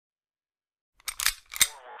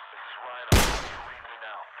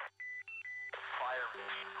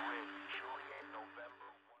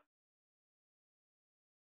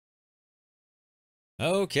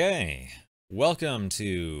Okay, welcome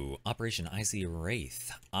to Operation Icy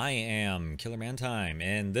Wraith. I am KillerManTime,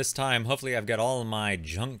 and this time, hopefully I've got all my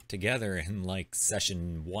junk together in, like,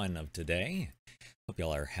 session 1 of today. Hope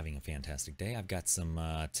y'all are having a fantastic day. I've got some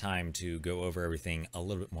time to go over everything a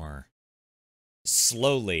little bit more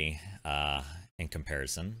slowly in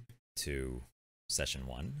comparison to session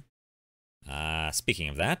 1. Speaking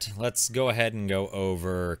of that, let's go ahead and go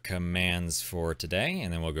over commands for today,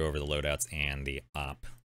 and then we'll go over the loadouts and the op.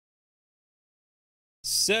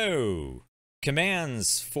 So,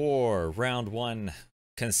 commands for round 1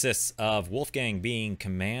 consists of Wolfgang being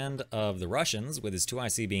command of the Russians, with his 2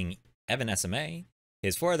 IC being Evan SMA,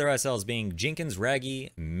 his 4 other SLs being Jenkins,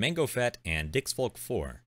 Raggy, Mango Fett, and Dixfolk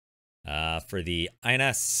 4. For the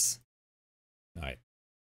INS... Alright,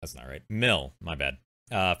 that's not right. Mill, my bad.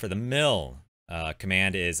 For the Mill,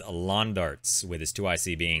 command is Londarts, with his 2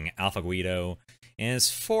 IC being Alpha Guido, and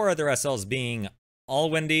his 4 other SLs being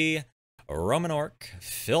Allwendy, Roman Orc,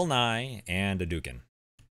 Phil Nye, and Adukin.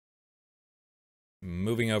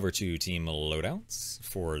 Moving over to team loadouts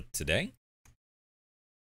for today.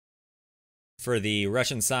 For the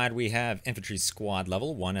Russian side, we have infantry squad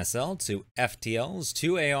level, 1 SL, 2 FTLs,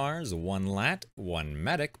 2 ARs, 1 LAT, 1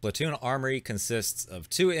 medic. Platoon armory consists of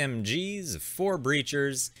 2 MGs, 4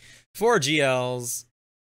 breachers, 4 GLs,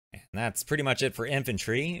 and that's pretty much it for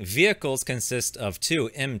infantry. Vehicles consist of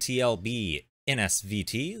 2 MTLB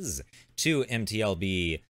NSVTs, 2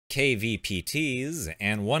 MTLB KVPTs,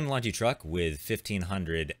 and 1 Logi truck with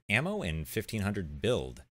 1500 ammo and 1500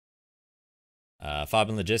 build. FOB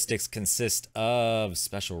and logistics consist of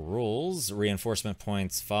special rules, reinforcement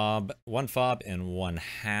points, FOB, 1 FOB and 1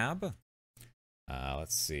 HAB.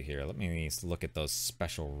 Let's see here. Let me look at those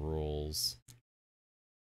special rules.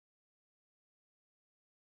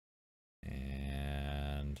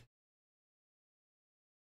 And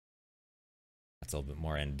that's a little bit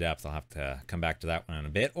more in depth. I'll have to come back to that one in a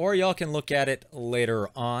bit, or y'all can look at it later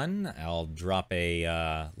on. I'll drop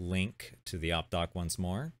a link to the op doc once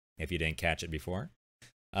more, if you didn't catch it before.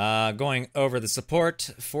 Going over the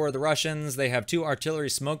support for the Russians, they have 2 artillery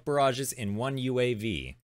smoke barrages and 1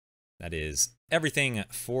 UAV. That is everything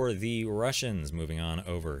for the Russians. Moving on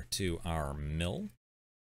over to our mill.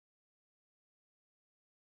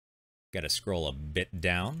 Got to scroll a bit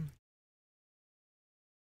down.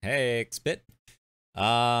 Hey, bit.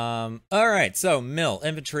 Alright, so mill,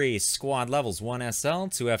 infantry, squad levels, 1 SL,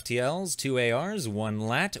 2 FTLs, 2 ARs, 1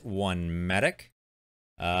 LAT, 1 medic.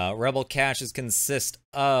 Rebel caches consist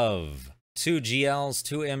of 2 GLs,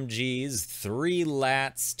 2 MGs, 3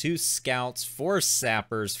 LATs, 2 scouts, 4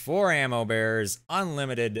 sappers, 4 ammo bearers,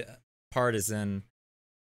 unlimited partisan.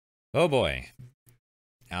 Oh boy.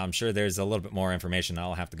 I'm sure there's a little bit more information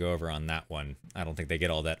I'll have to go over on that one. I don't think they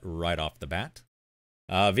get all that right off the bat.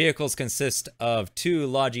 Vehicles consist of 2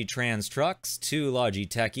 Logi Trans trucks, 2 Logi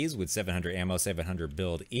Techies with 700 ammo, 700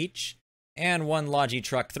 build each, and 1 Logi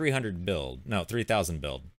truck, 300 build. No, 3000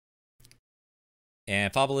 build.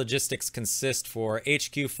 And FOB logistics consist for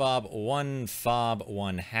HQ FOB, 1 FOB,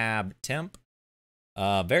 1 HAB temp,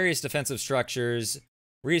 various defensive structures,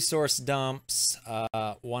 resource dumps,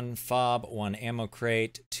 1 FOB, 1 ammo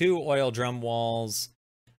crate, 2 oil drum walls,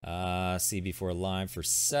 see before live for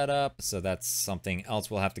setup, so that's something else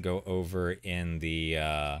we'll have to go over in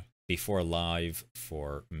the before live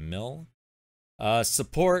for mill.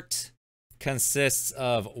 Support consists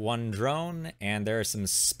of 1 drone, and there are some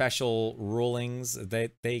special rulings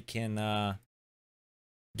that they can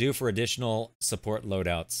do for additional support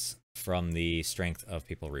loadouts from the Strength of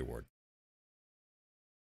People reward.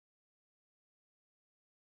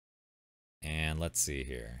 And let's see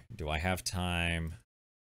here. Do I have time?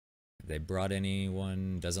 Have they brought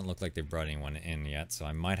anyone? Doesn't look like they've brought anyone in yet, so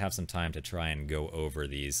I might have some time to try and go over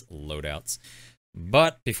these loadouts.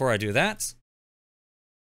 But before I do that,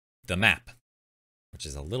 the map, which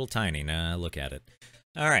is a little tiny. Now look at it.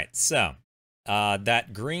 Alright, so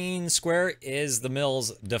that green square is the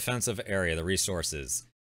mill's defensive area, the resources.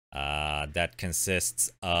 That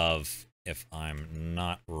consists of, if I'm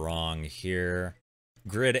not wrong here,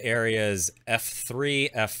 grid areas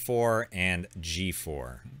F3, F4, and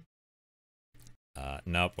G4.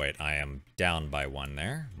 Nope, wait, I am down by 1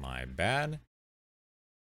 there. My bad.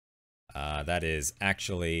 That is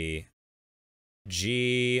actually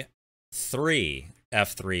G3,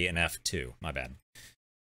 F3, and F2. My bad.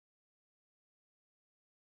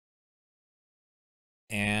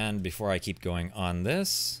 And before I keep going on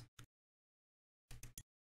this,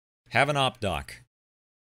 have an op doc.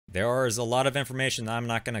 There is a lot of information that I'm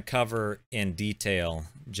not going to cover in detail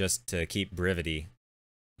just to keep brevity.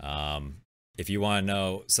 If you want to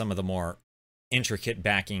know some of the more intricate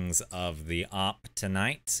backings of the op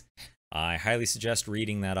tonight, I highly suggest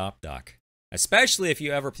reading that op doc, especially if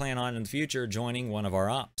you ever plan on in the future joining one of our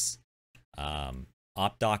ops.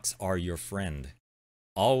 Op docs are your friend.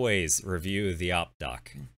 Always review the op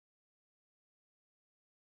doc.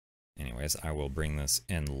 Anyways, I will bring this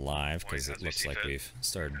in live because it looks like we've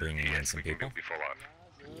started bringing in some people. So,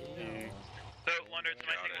 London, am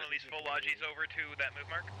I taking one of these full lodges over to that move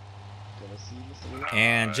mark?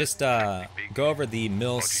 And just go over the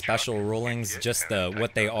mill special rulings, just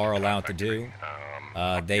what they are allowed to do.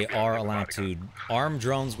 They are allowed to arm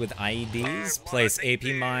drones with IEDs, place AP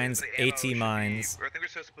mines, AT mines,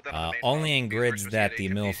 only in grids that the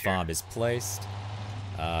mill fob is placed.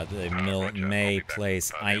 The mill may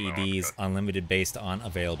place IEDs unlimited based on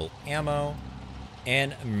available ammo,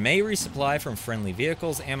 and may resupply from friendly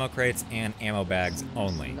vehicles, ammo crates, and ammo bags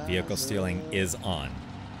only. Vehicle stealing is on.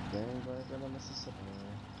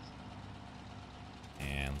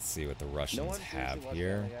 And let's see what the Russians have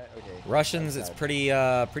here. Russians, it's pretty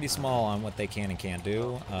small on what they can and can't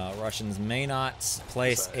do. Russians may not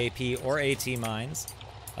place AP or AT mines.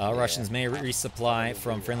 Russians may resupply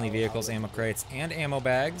from friendly vehicles, ammo crates, and ammo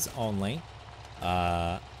bags only.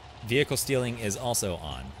 Vehicle stealing is also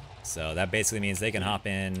on. So that basically means they can hop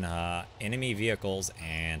in enemy vehicles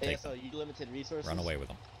and take them. Run away with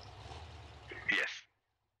them. Yes.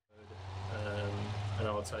 And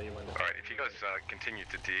I'll tell you when to... Alright, if you guys continue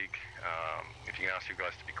to dig, if you can ask you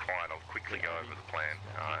guys to be quiet, I'll quickly go over the plan,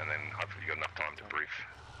 and then hopefully you've got enough time to brief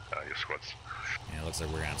your squads. Yeah, it looks like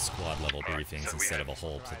we're going to have squad level briefings instead of a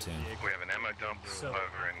whole platoon. We have an ammo dump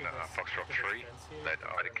over in Foxtrot 3 that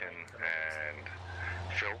Idakin and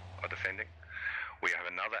Phil are defending. We have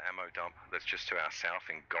another ammo dump that's just to our south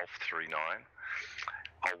in Golf 39.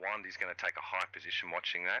 One is going to take a high position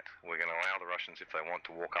watching that. We're going to allow the Russians, if they want,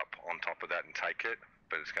 to walk up on top of that and take it,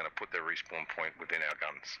 but it's going to put their respawn point within our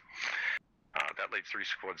guns. That leaves 3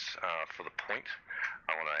 squads for the point.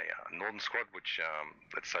 I want a northern squad, which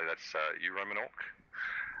let's say that's you, Roman Orc.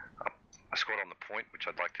 A squad on the point, which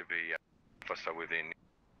I'd like to be so within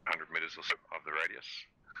 100 meters or so of the radius.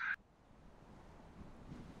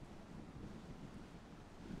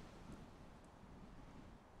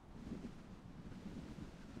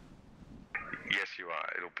 Yes, you are.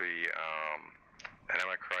 It'll be an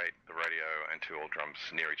ammo crate, the radio, and 2 oil drums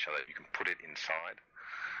near each other. You can put it inside.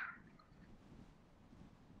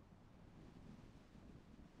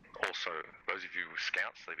 Also, those of you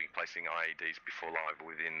scouts, they'll be placing IEDs before live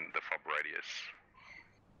within the fob radius.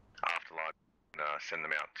 After live, send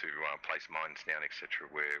them out to place mines down, etc.,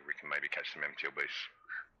 where we can maybe catch some MTLBs.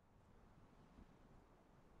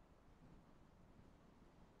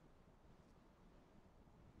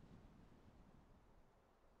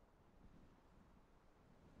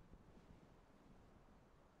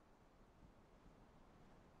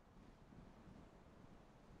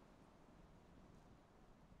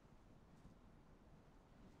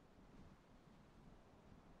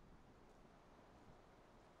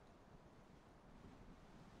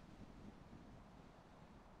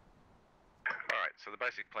 So the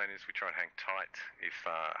basic plan is we try and hang tight. If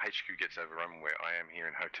HQ gets overrun where I am here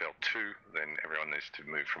in Hotel 2, then everyone needs to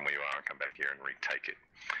move from where you are and come back here and retake it.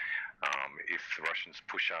 If the Russians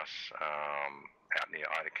push us out near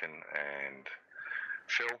Idakin and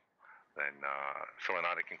Phil, then Phil and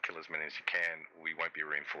Idakin kill as many as you can. We won't be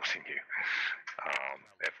reinforcing you.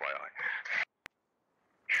 FYI.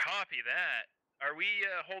 Copy that. Are we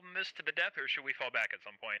holding this to the death, or should we fall back at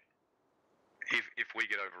some point? If we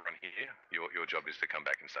get overrun here, your job is to come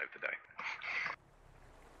back and save the day.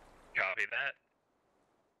 Copy that.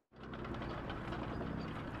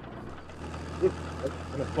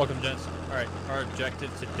 Welcome, gents. Alright, our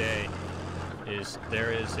objective today is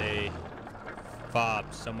there is a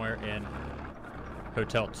fob somewhere in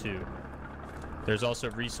Hotel 2. There's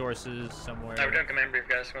also resources somewhere we're doing command brief,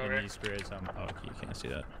 guys. in these grids. Oh, okay, you can't see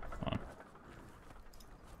that. Hold on.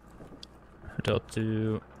 Hotel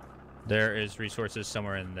 2. There is resources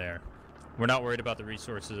somewhere in there. We're not worried about the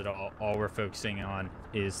resources at all. All we're focusing on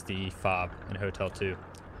is the fob in Hotel 2.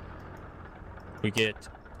 We get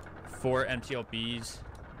 4 MTLBs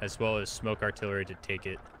as well as smoke artillery to take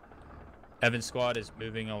it. Evan's squad is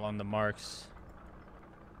moving along the marks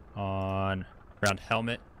on around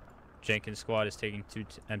Helmet. Jenkins' squad is taking 2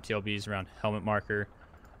 MTLBs around Helmet marker.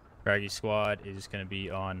 Raggy's squad is going to be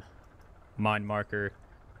on Mine marker.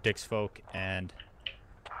 Dick's folk and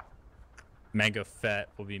Mango Fett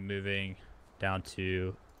will be moving down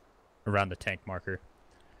to around the tank marker.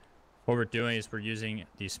 What we're doing is we're using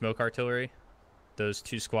the smoke artillery. Those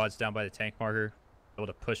 2 squads down by the tank marker able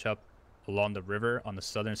to push up along the river on the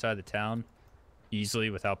southern side of the town easily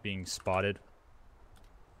without being spotted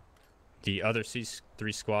The other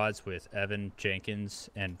three squads with Evan, Jenkins,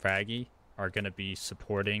 and Vraggy are going to be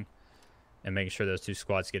supporting and making sure those 2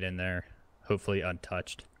 squads get in there, hopefully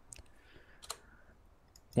untouched.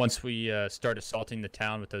 Once we start assaulting the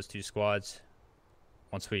town with those 2 squads,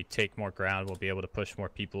 once we take more ground, we'll be able to push more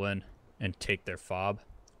people in and take their fob.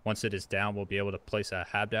 Once it is down, we'll be able to place a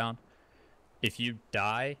hab down. If you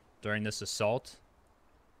die during this assault,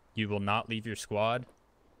 you will not leave your squad.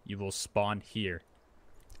 You will spawn here.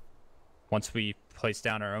 Once we place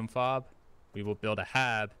down our own fob, we will build a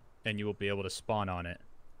hab, and you will be able to spawn on it.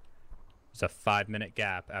 There's a 5-minute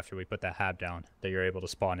gap after we put that hab down that you're able to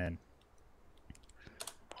spawn in.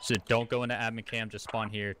 So don't go into admin cam, just spawn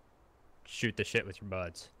here, shoot the shit with your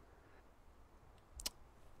buds.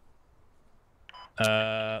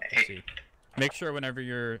 Let's see. Make sure whenever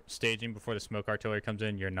you're staging before the smoke artillery comes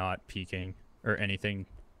in, you're not peeking or anything.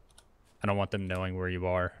 I don't want them knowing where you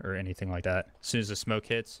are or anything like that. As soon as the smoke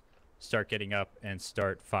hits, start getting up and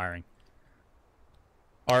start firing.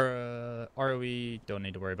 Our ROE, don't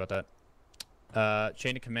need to worry about that.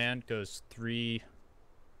 Chain of command goes 3,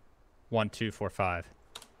 1, 2, 4, 5.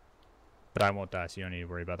 But I won't die, so you don't need to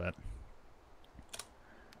worry about that.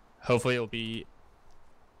 Hopefully it'll be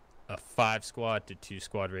a 5 squad to 2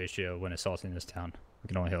 squad ratio when assaulting this town. We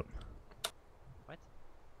can only hope. What?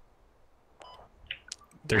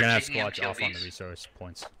 They're gonna have squads off on the resource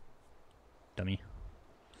points. Dummy.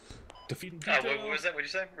 Defeating what was that? What'd you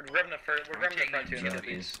say? We're grabbing the front 2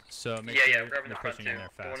 MTLBs. So make Yeah, sure we're grabbing the they're front pushing 2. in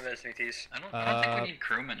there One of fast. the SMTs. I don't think we need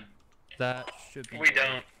crewmen. That should be. We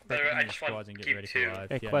don't. Break I into just want squads to and get keep ready 2. for live.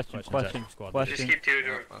 Hey, Yeah, question. Just keep 2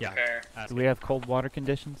 to Yeah. fair. Do we have cold water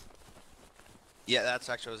conditions? Yeah, that's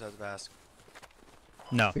actually what I was about to ask.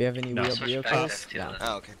 No. Do we have any No. wheel Switch vehicles? back to No.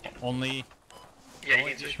 Oh, okay. Only Yeah, you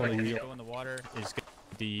can switch back to when you kill. go in the water is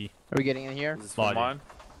the Are we getting in here? Is this lodging. mine?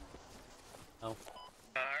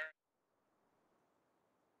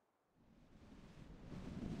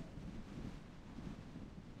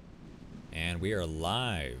 And we are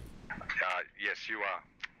live. Yes, you are.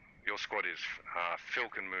 Your squad is. Phil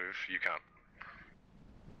can move, you can't.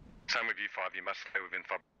 Same with you 5, you must stay within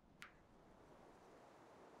 5.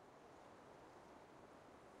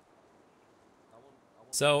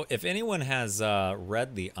 So, if anyone has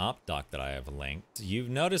read the op doc that I have linked, you've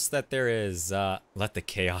noticed that there is let the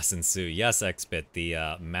chaos ensue. Yes, Xbit,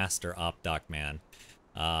 the master op doc man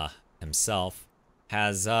himself,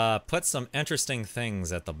 has put some interesting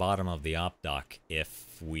things at the bottom of the op doc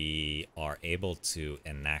if we are able to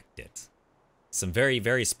enact it. Some very,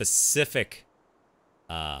 very specific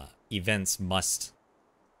events must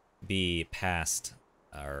be passed,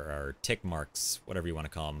 or tick marks, whatever you want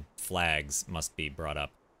to call them, flags must be brought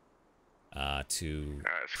up to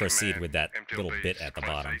proceed with that little bit at the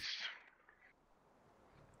bottom.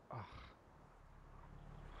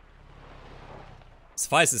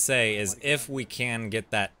 Suffice to say is if we can get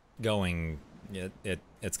that going,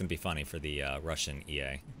 it's going to be funny for the Russian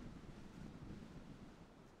EA.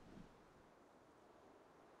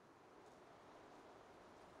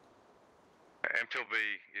 MTLB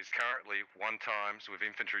is currently 1 times with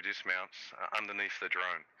infantry dismounts underneath the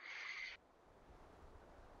drone.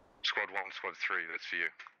 Squad 1, Squad 3, that's for you.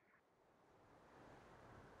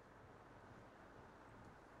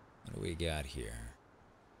 What do we got here?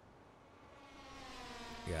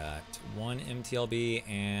 We got 1 MTLB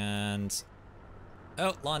and...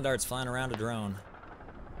 Oh, lawn darts flying around a drone.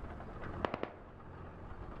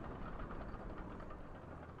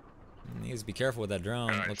 Needs to be careful with that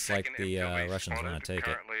drone. Alright, Looks like second the MTLB Russians spotted, want to take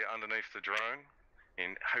it. currently underneath the drone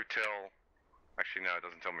in hotel... Actually, no, it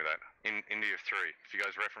doesn't tell me that. In India 3. If you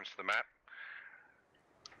guys reference the map.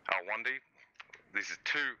 Wandi, this is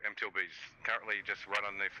 2 MTLBs currently just right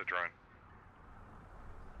underneath the drone.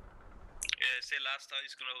 Say last time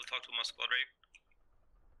he's gonna talk to my squad, right?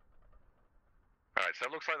 Alright, so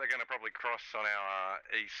it looks like they're going to probably cross on our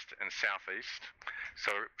east and southeast.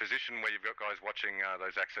 So position where you've got guys watching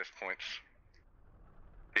those access points.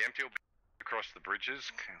 The MTLB across the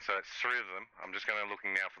bridges, so it's 3 of them. I'm just going to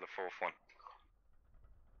looking now for the 4th one.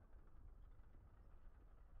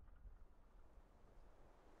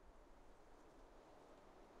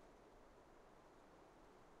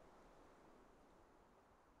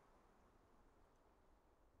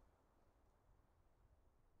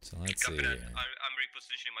 So let's see Copy that. here. I'm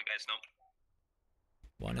repositioning my guys now.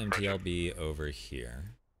 1 MTLB over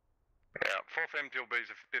here. Yeah, 4th MTLB is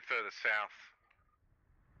a bit further south.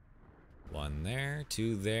 1 there,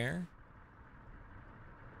 2 there.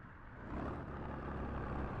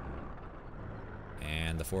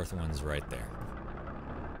 And the 4th one's right there.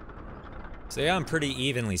 So yeah, I'm pretty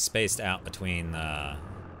evenly spaced out between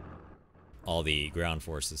all the ground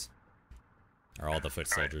forces. Or all the foot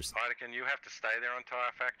soldiers. Alright, Anakin, you have to stay there on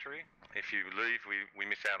Tire Factory. If you leave, we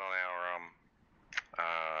miss out on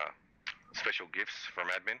our special gifts from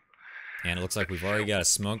admin. And it looks like we've already got a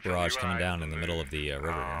smoke barrage coming down in the middle of the river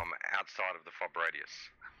here. Outside of the fob radius.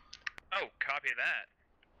 Oh, copy that.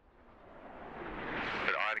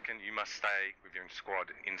 But Anakin, you must stay with your squad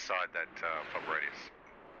inside that fob radius.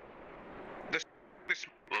 This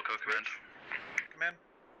Wilco, command. Command.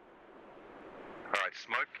 Alright,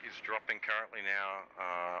 smoke is dropping currently now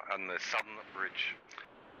on the southern bridge.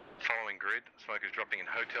 Following grid, smoke is dropping in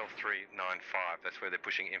Hotel 395. That's where they're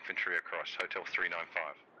pushing infantry across, Hotel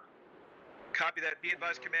 395. Copy that. Be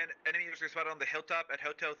advised, command. Enemy is spotted on the hilltop at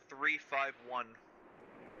Hotel 351.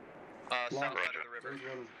 South side of the river.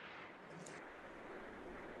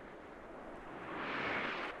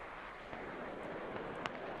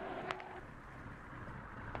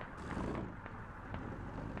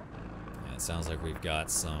 Yeah, it sounds like we've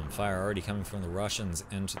got some fire already coming from the Russians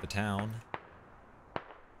into the town.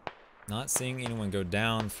 Not seeing anyone go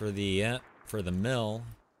down for the mill.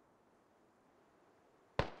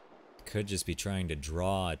 Could just be trying to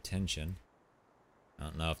draw attention. I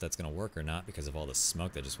don't know if that's going to work or not because of all the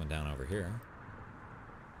smoke that just went down over here.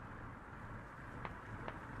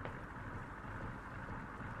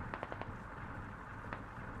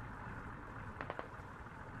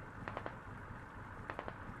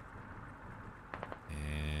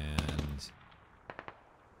 And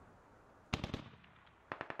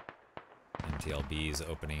MTLB is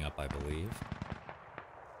opening up, I believe.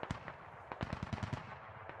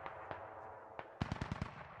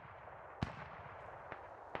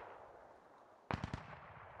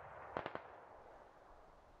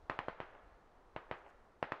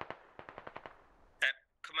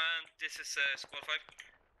 Command, this is Squad 5.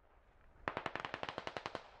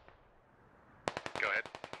 Go ahead.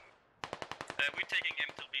 We're taking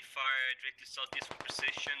MTLB fire directly southeast from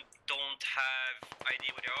precision. Don't have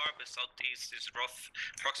idea where they are, but southeast is rough,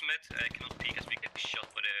 proximate. Cannot peek as we get shot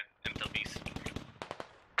by the MTLBs.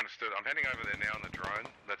 Understood. I'm heading over there now on the drone.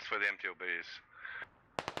 That's where the MTLB is.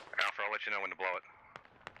 Alpha, I'll let you know when to blow it.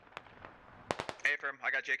 Hey, firm.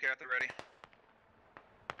 I got JK at the ready.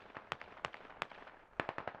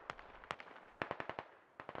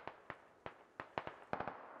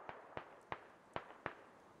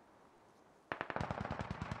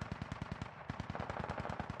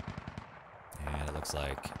 And it looks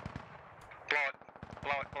like Blow it.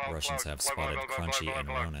 Blow it. Blow it. Russians blow it, have blow it, spotted blow it, blow it, Crunchy blow it, and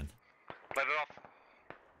blow it. Ronin. Let it off.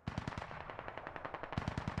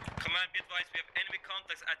 Command, be advised, we have enemy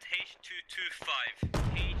contacts at H225.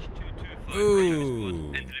 H225.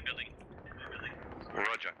 Ooh. Enter the building.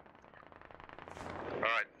 Roger.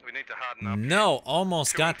 Alright, we need to harden up. No,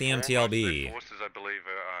 almost got the Two and four, most of their MTLB. forces, I believe,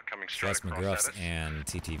 are coming straight Stress across at McGruffs us. and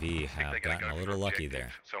TTV I think have they're gonna gotten a go little for lucky objective.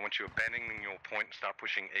 there. So I want you abandoning your point and start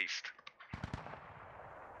pushing east.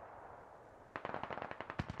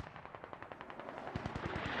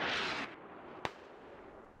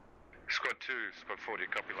 Squad 2, Squad 40,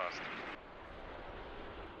 copy last.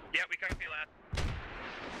 Yeah, we copy last. Do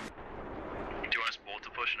you want us both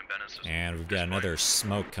to push and abandon system? And we've got another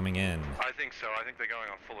smoke coming in. I think so. I think they're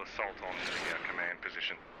going on full assault on the command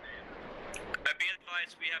position. Be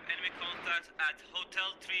advised, we have enemy contacts at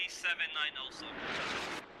Hotel 379 also.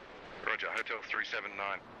 Roger, Hotel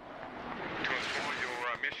 379. To inform your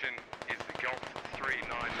mission is the Gulf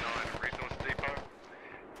 399 resource depot.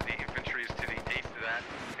 The infantry is to the east of that.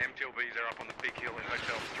 MTLBs are up on the big hill in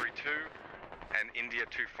Hotel 32 and India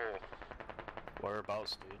 24.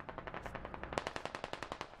 Whereabouts, dude?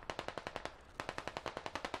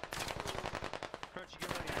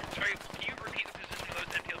 Sorry, can you repeat the position of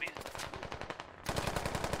those MTLBs?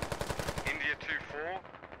 India 24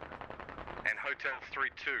 and Hotel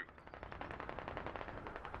 32.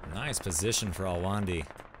 Nice position for Alwandi.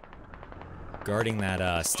 Guarding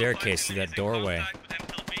that staircase through that doorway. Contact with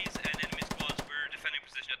MTLBs and enemy squads. We're defending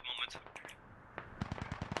position at the moment.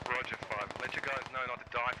 Roger 5. Let your guys know not to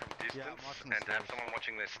die from distance I'm watching the and to have stairs. someone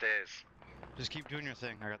watching their stairs. Just keep doing your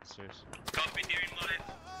thing. I got the stairs. Copy, they're in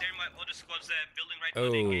my other squad's building right now.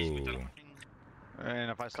 They engaged with them.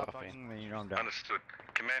 And if I stop Copy. talking, then you know I'm down. Understood.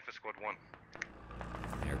 Command for Squad 1.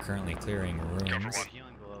 They're currently clearing rooms. There's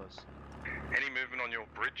healing below us. Any movement on your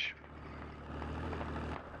bridge?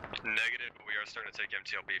 Negative, but we are starting to take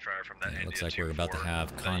MTLB fire from that Yeah, it looks India like we're about to 2-4 have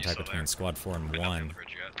that you contact saw between there. Squad 4 and But nothing on 1. the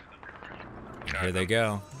bridge yet. Here they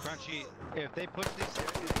go. Crunchy, if they push these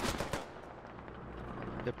stairs,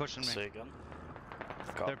 they're pushing me. Say again.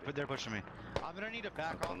 They're pushing me. I'm gonna need to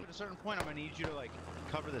back off at a certain point. I'm gonna need you to like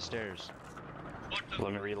cover the stairs. What the?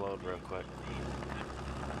 Let me reload real quick.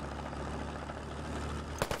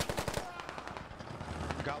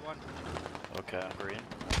 Got one. Okay, I'm green.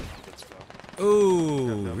 Let's go.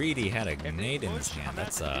 Ooh, Reedy had a grenade in his hand.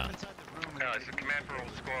 That's It's a command for all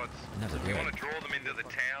squads. never You want good. to draw them into the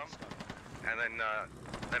town, and then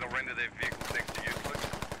that'll render their vehicles next to useless.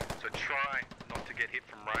 So try not to get hit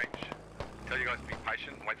from range. Tell you guys to be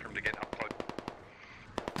patient and wait for them to get up close.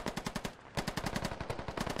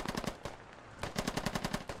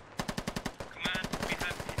 Command, we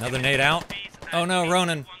have Another nade out. Oh no,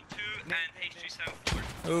 Ronan. 1-2 and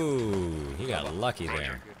H374. Ooh, he got lucky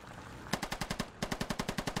there.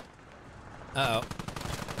 Uh-oh.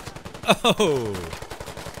 Oh!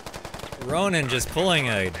 Ronan just pulling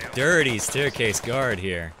a dirty staircase guard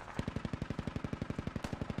here.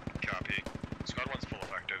 Copy. Squad 1's full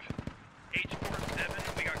effective.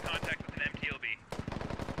 H47, we got contact with an MTLB.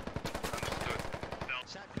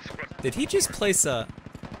 Understood. Did he just place a...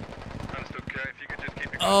 Understood, okay. If you could just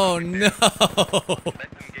keep it Oh no!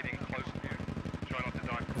 let them get in close to you. Try not to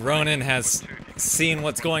die. Ronan has seen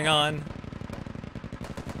what's going on.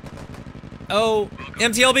 Oh,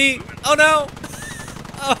 MTLB! Oh no!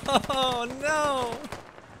 Oh no!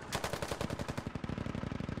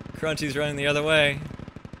 Crunchy's running the other way.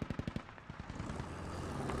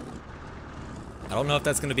 I don't know if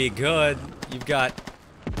that's gonna be good. You've got...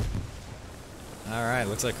 Alright,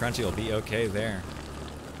 looks like Crunchy will be okay there.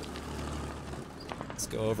 Let's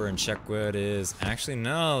go over and check what it is. Actually,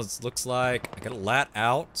 no, it looks like I got a lat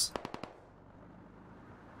out.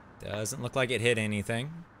 Doesn't look like it hit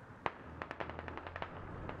anything.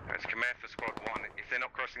 It's command for squad 1. If they're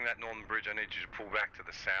not crossing that northern bridge, I need you to pull back to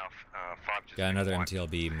the south. 5 just Got another wiped.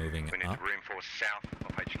 MTLB moving We need up. to reinforce south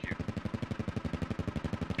of HQ.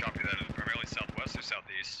 Copy that. Is it primarily southwest or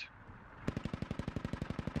southeast?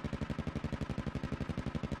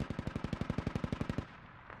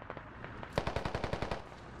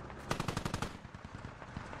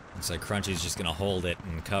 Looks like Crunchy's just gonna hold it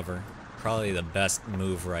and cover. Probably the best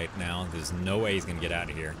move right now. There's no way he's gonna get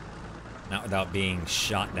out of here. Not without being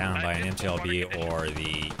shot down by an MTLB or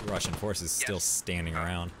the Russian forces still standing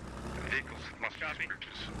around. Vehicles must use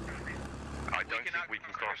bridges. I don't think we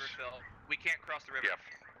can cross. We can't cross the river. Yeah.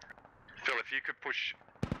 Phil, if you could push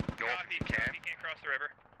north if you can. You can't cross the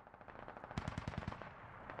river.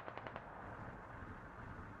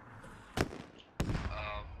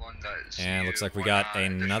 And looks like we got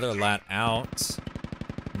another lat out.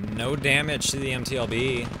 No damage to the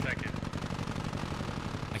MTLB. Thank you.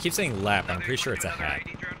 I keep saying lap, but I'm pretty sure it's a Another hat.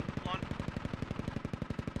 ID drone, hold on.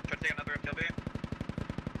 Try to take another MTLB.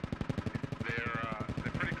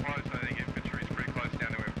 They're pretty close. I think infantry's pretty close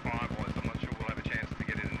down to where 5 was. I'm not sure we'll have a chance to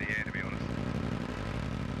get it in the air, to be honest.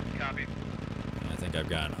 Copy. I think I've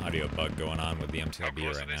got an audio bug going on with the MTLB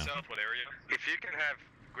right now. South, what area? If you can have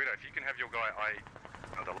Guido, if you can have your guy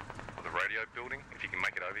the radio building, if you can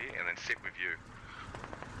make it over here and then sit with you.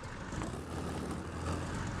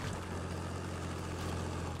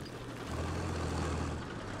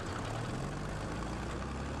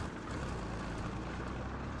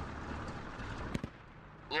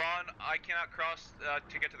 Lon, I cannot cross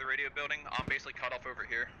to get to the radio building. I'm basically cut off over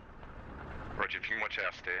here. Roger, if you can watch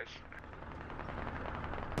our stairs.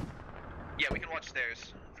 Yeah, we can watch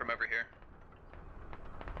stairs from over here.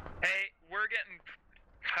 Hey, we're getting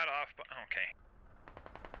cut off by... Okay.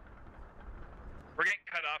 We're getting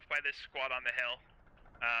cut off by this squad on the hill.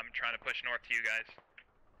 Trying to push north to you guys.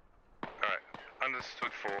 Alright,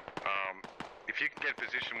 understood 4. If you can get a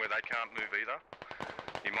position where they can't move either,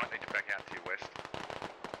 you might need to back out to your west.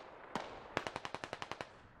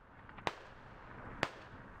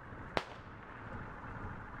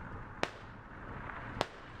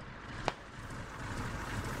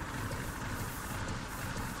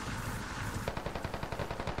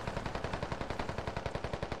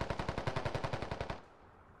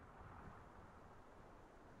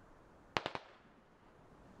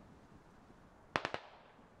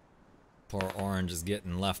 Poor Orange is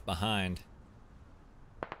getting left behind.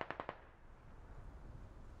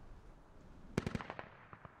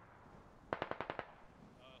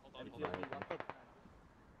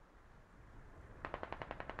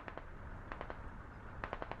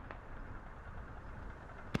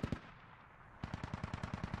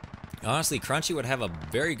 Honestly, Crunchy would have a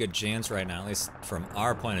very good chance right now, at least from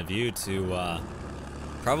our point of view, to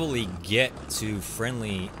probably get to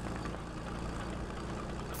friendly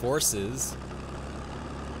forces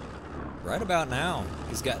right about now.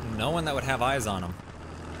 He's got no one that would have eyes on him.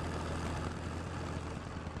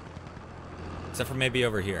 Except for maybe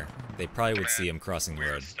over here. They probably would see him crossing the We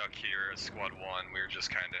were road. stuck here at squad 1. We were just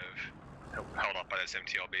kind of held up by this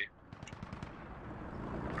MTLB.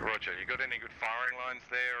 Roger, you got any good firing lines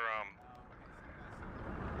there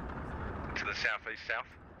to the southeast south?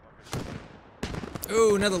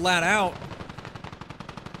 Ooh, another lat out.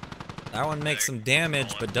 That one makes some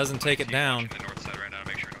damage, but doesn't take it down. The north side right now,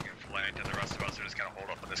 make sure we don't get flanked, and the rest of us are just gonna hold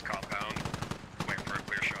up in this compound, waiting for a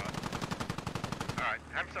clear shot. Alright,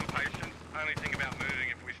 have some patience. Only think about moving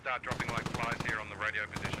if we start dropping like flies here on the radio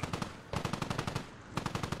position.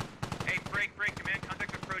 Hey, break, command,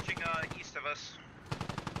 contact approaching east of us.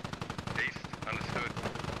 East, understood.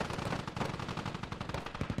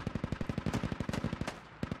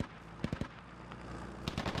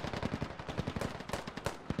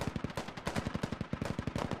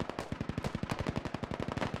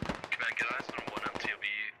 Command, get eyes on 1 MTLB,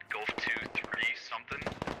 Gulf 2-3 something.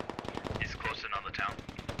 He's close in on the town.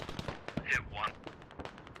 Hit 1.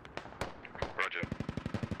 Roger.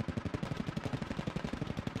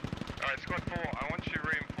 Alright, Squad 4, I want you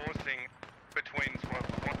reinforcing between Squad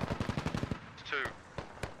 1 2.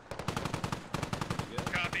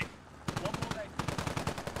 Copy.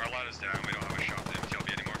 Our ladder's down, we don't have a shot to MTLB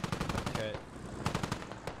anymore. Okay.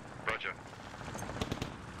 Roger.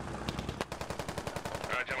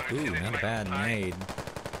 Alright, gentlemen, Ooh, let's not a make bad them pay. nade.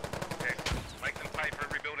 Excellent. Make them pay for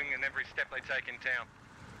every building and every step they take in town.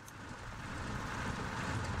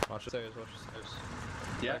 Watch the stairs, watch the stairs.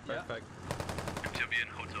 Yeah, Back. MTLB in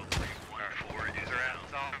Hotel 314 is They're around.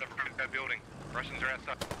 outside the Red building. Russians are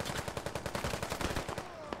outside.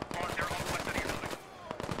 They're on the west side of your building.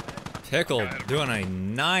 Pickle doing a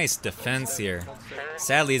nice defense here.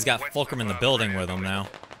 Sadly, he's got Fulcrum in the building with him now.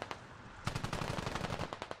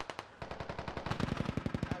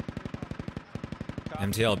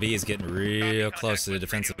 MTLB is getting real close to the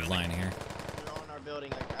defensive line here. We're on our building,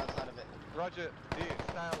 like outside of it. Roger, dear,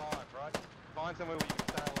 stay alive, right? Find somewhere where you can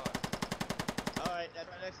stay alive. Alright, that's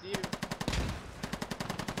right next to you.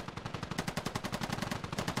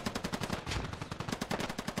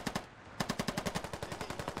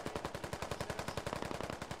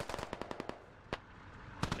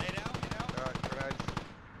 Alright, grenades.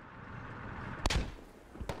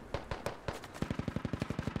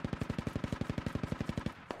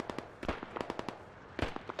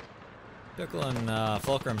 Pickle and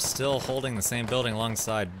Fulcrum still holding the same building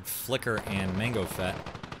alongside Flicker and Mango Fett.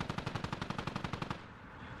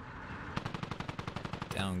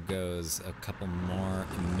 Down goes a couple more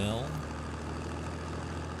mil.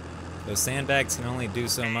 Those sandbags can only do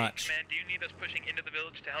so much. Man, do you need us pushing into the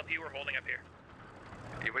village to help you or holding up here?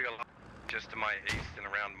 Yeah, we got a just to my east and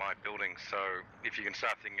around my building, so if you can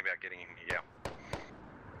start thinking about getting in here, yeah.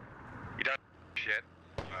 You don't yet.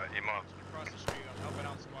 You might. Across the street, I'm helping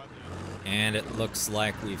out squad lead. And it looks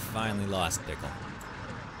like we finally lost Pickle.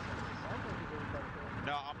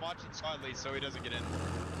 No, I'm watching squad lead so he doesn't get in.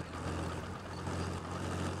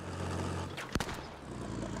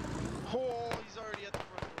 Oh, he's already at the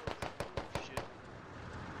front door. Oh, shit.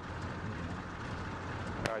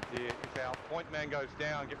 Alright, dear, if our point man goes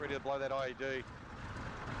down, get ready to blow that IED.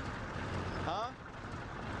 Huh?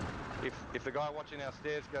 If the guy watching our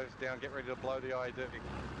stairs goes down, get ready to blow the IED.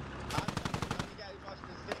 I'm the guy who's watching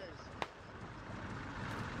the stairs.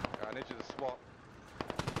 I need you to swap.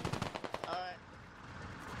 Alright.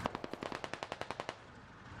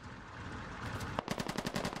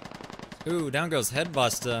 Ooh, down goes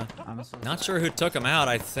Headbuster. Not sure who took him out.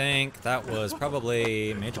 I think that was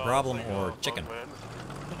probably Major Problem or Chicken. Oh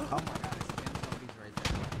my god, somebody's right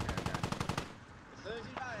there. As soon as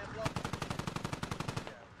you die, I'm blocking.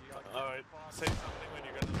 Alright, say something when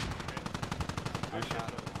you guys I shot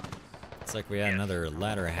it. Looks like we had another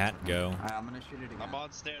ladder hat go. Alright, I'm gonna shoot it again. I'm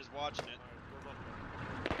on stairs watching it.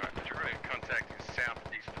 Alright, you're ready to contact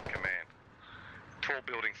Southeast Command. Tall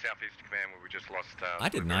building, Southeast Command, where we just lost. I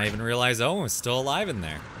did not even realize Owen was still alive in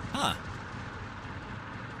there. Huh.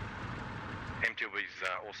 MTLB's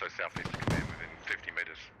also Southeast Command within 50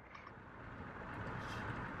 meters.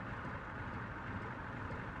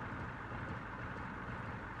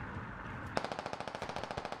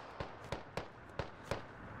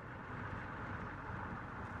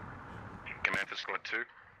 Command for Squad 2.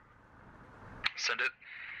 Send it.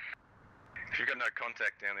 If you've got no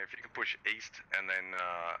contact down there, if you can push east and then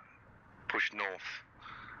push north,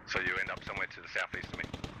 so you end up somewhere to the southeast of me.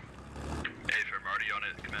 Hey, I'm already on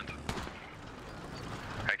it, command.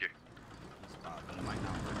 Thank you.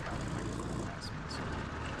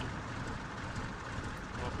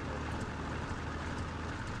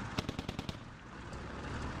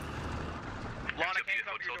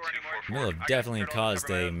 We'll have definitely caused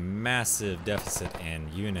a massive deficit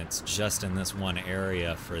in units just in this one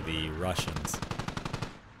area for the Russians.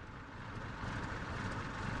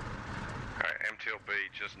 Alright,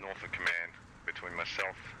 MTLB just north of command, between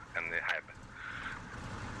myself and the hab.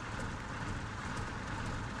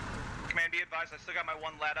 Command, be advised, I still got my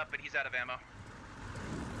one lad up, but he's out of ammo.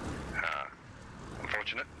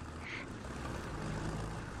 Unfortunate.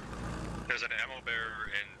 There's an ammo bearer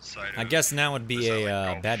inside. I guess now would be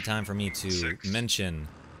a bad time for me to mention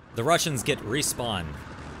the Russians get respawn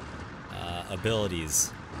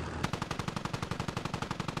abilities.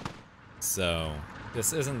 So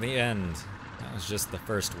this isn't the end. That was just the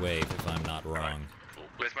first wave, if I'm not wrong.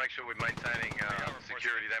 Let's make sure we're maintaining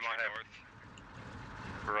security. They might have.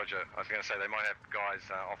 Roger. I was going to say they might have guys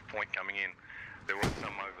off point coming in. There was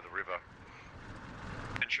some over the river.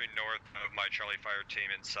 Entry north of my Charlie Fire team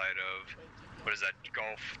inside of, what is that,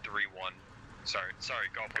 Golf 3-1. Sorry,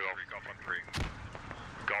 Golf 1-3, Golf 1-3.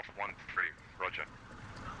 Golf 1-3, roger.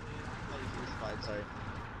 Sorry.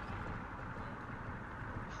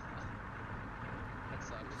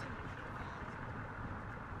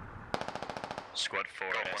 Squad 4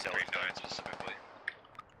 SL39 specifically.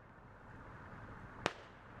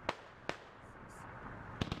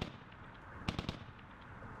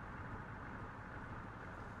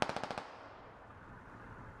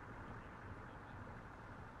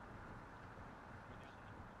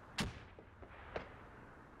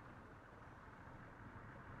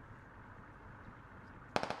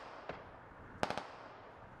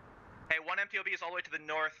 Hey, one MTOB is all the way to the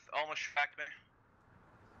north, almost tracked me.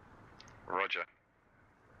 Roger.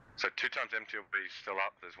 So 2 times MTLB still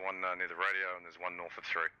up. There's one near the radio and there's one north of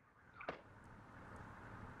 3.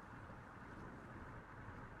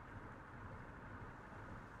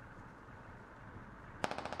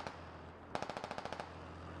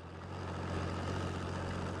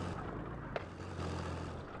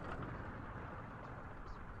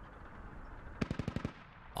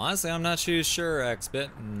 Honestly, I'm not too sure, XBit.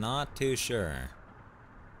 Not too sure.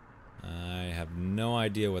 I have no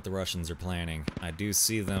idea what the Russians are planning. I do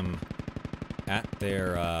see them at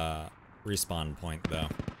their respawn point, though.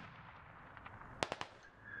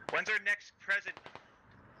 When's our next present?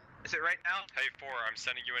 Is it right now? Hey 4, I'm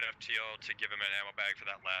sending you an FTL to give him an ammo bag for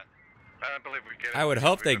that lat. I believe we get it. I would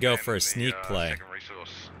hope they We've go for a abandoned sneak the, play. Second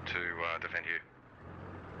resource to defend you.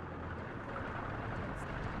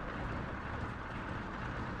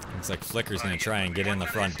 Looks like Flicker's gonna try and get in the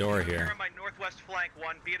front door here. On my northwest flank,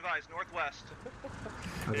 one. Be advised, northwest.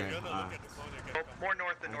 Okay. Oh, more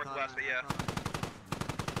north than northwest, but yeah.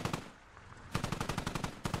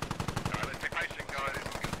 Alright, let's be patient, guys.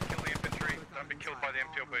 Kill the infantry. Don't be killed by the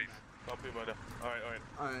MTLBs. Copy, brother. Alright.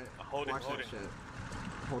 Alright. Hold it, Watch hold that it. shit.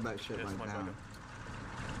 Hold that shit Yes, right my now.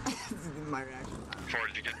 My reaction time. 4,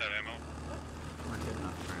 did you get that ammo? Not good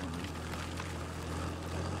enough, apparently.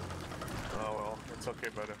 Oh well, it's okay,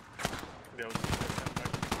 brother. Be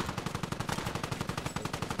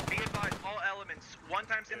advised, all elements. 1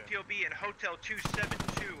 times MTOB in Hotel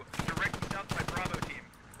 272, directly south of my Bravo team.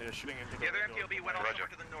 They're shooting into The other MTOB went off somewhere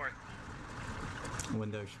to the north.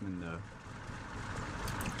 Window schmindo.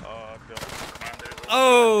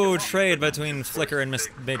 Oh, trade between Flicker and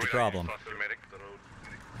Major Problem.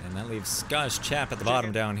 And that leaves Scottish Chap at the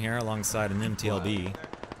bottom down here alongside an MTLB.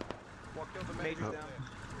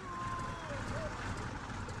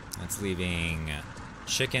 That's leaving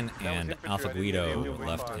Chicken and Alpha Guido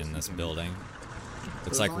left in this building.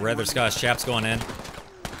 Looks like Rather Scottish Chap's going in. You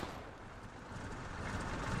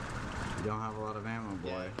don't have a lot of ammo,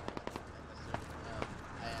 boy.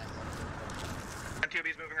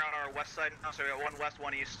 MTOB's moving around our west side. Oh, sorry, 1 west,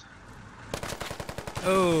 1 east.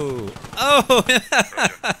 Oh! Oh!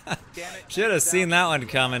 Should have seen that one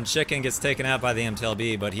coming. Chicken gets taken out by the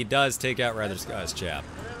MTLB, but he does take out Rather Scottish Chap.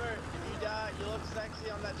 Remember, if you die, you look sexy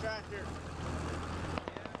on that tractor.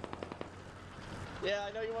 Yeah,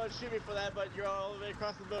 I know you want to shoot me for that, but you're all the way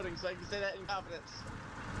across the building, so I can say that in confidence.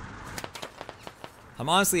 I'm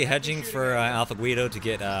honestly hedging for Alpha Guido to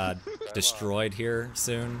get destroyed here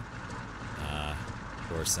soon.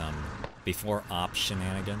 For some before op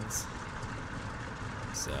shenanigans.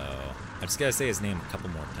 So, I just gotta say his name a couple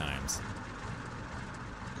more times.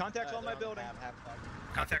 Contacts on my building.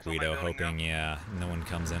 Alpha Guido hoping, yeah, no one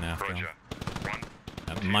comes in after him. Roger. 1.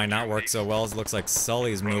 That might not work so well. It looks like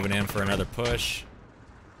Sully's moving in for another push.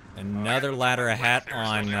 Another ladder of hat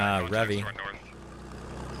on Revy.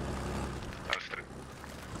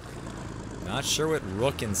 Not sure what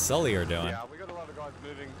Rook and Sully are doing. Yeah, we got a lot of guys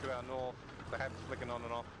moving to our north. The hat's flicking on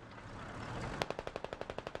and off.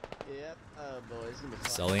 Yep. Oh boy, it's gonna be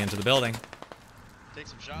fun. Sully into the building. Take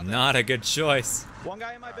some shots. Not a good choice. 1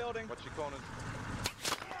 guy in my building. Watch your corners.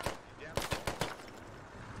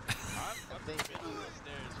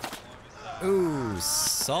 Ooh,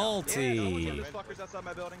 salty. Those fuckers outside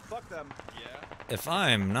my building. Fuck them. If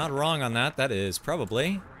I'm not wrong on that, that is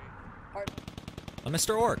probably a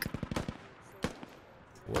Mr. Orc.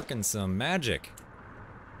 Working some magic.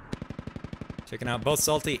 Taking out both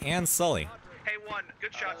Salty and Sully. Hey, 1. 1.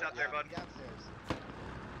 Good shots out there, bud.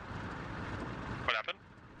 What happened?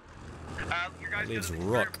 Your guys Leaves did a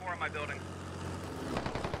Rook. 3 or 4 on my building.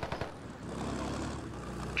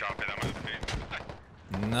 Drop it, I'm gonna be.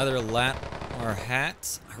 Another lat or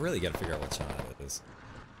hat. I really gotta figure out what shot it is.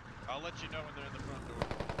 I'll let you know when they're in the front door.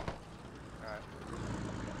 Alright.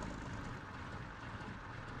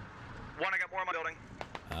 1, I got more on my building.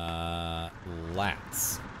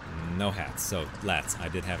 Lats. No hats. So, lats. I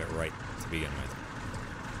did have it right to begin with.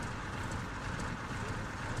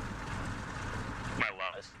 My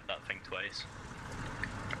last that thing twice.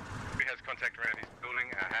 He has contact around his building.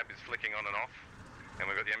 Our hab is flicking on and off. And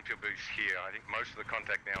we've got the MTL boost here. I think most of the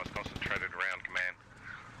contact now is concentrated around command.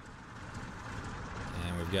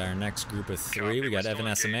 And we've got our next group of 3. We got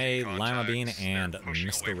Evan SMA, Lima Bean, and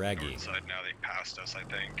Mr. Raggy. Now they passed us, I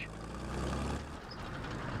think.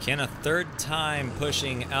 Can a third time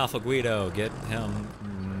pushing Alpha Guido get him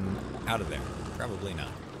out of there? Probably not.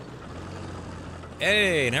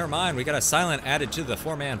 Hey, never mind. We got a silent added to the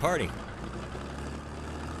 4-man party.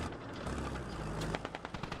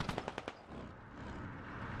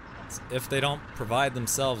 If they don't provide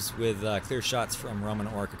themselves with clear shots from Roman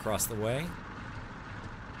Orc across the way.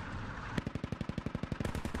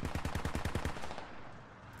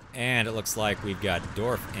 And it looks like we've got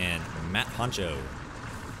Dorf and Matt Honcho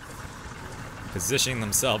positioning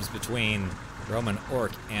themselves between Roman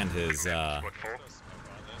Orc and his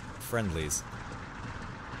friendlies.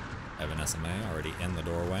 Evan SMA already in the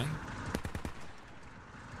doorway.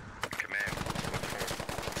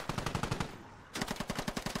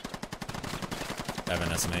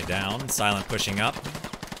 Evan SMA down, silent pushing up.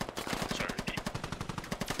 Sorry,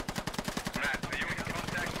 Matt, are you in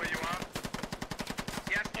contact where you are?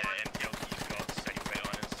 Yes, Yeah, MTL's got second way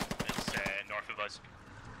on us. It's north of us.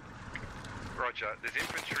 Roger. There's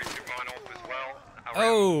infantry to mine off as well.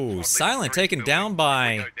 Oh, silent taken down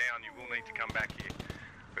by... If you go down, you will need to come back here.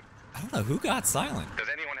 But I don't know who got silent. does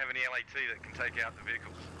anyone have any LAT that can take out the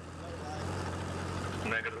vehicles?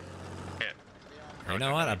 Negative. Yeah. You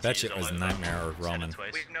know what? I bet you it was Nightmare or Roman.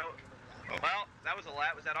 We've no. Well, that was a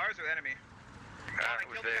lat. Was that ours or the enemy? I It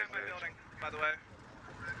was killed the guy theirs. in my building, by the way.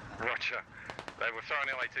 Roger. They were throwing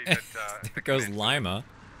LATs at... There goes Lima.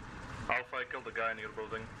 Alpha, I killed the guy in your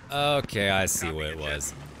building. Okay, I see what it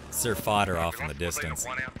was. Sir Fodder off in the We lost distance.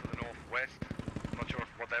 one out to the northwest. I'm not sure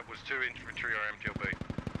what that was, 2 infantry or MTLB.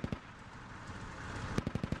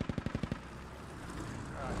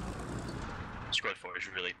 Squad 4 is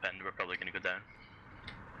really pinned. We're probably going to go down.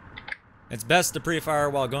 It's best to pre-fire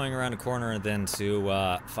while going around a corner than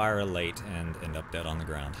to fire late and end up dead on the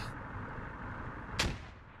ground.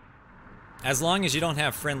 As long as you don't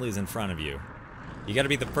have friendlies in front of you. You gotta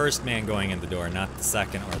be the first man going in the door, not the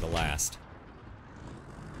second or the last.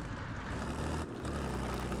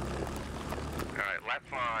 Alright, lap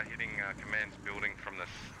fire hitting command's building from the,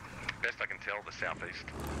 best I can tell, the southeast.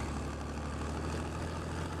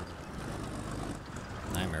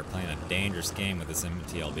 Nightmare playing a dangerous game with this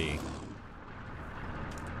MTLB.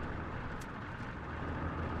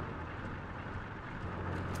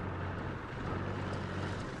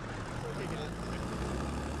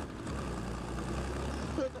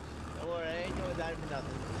 Don't worry, I ain't going down for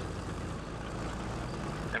nothing.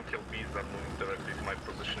 MTLBs are moving directly to my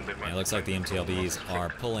position. Yeah, it looks like the MTLBs are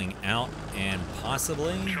pulling out and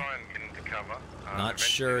possibly, Try and get into cover. not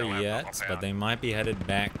sure yet, but they might be headed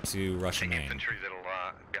back to Russia Main. Infantry that'll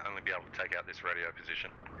only be able to take out this radio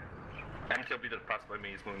position. MTLB that passed by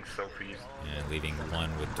me is moving southeast. And leaving one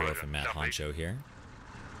with Dorf and Matt Honcho here.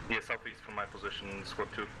 Yeah, southeast from my position, squad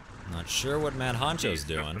 2. Not sure what Matt Honcho's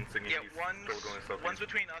doing. Yeah, one's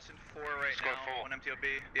between us and 4 right Squad now. 4. One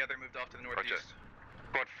MTLB, the other moved off to the northeast.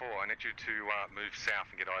 Squad 4, I need you to move south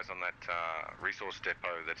and get eyes on that resource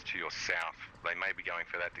depot that's to your south. They may be going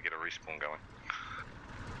for that to get a respawn going.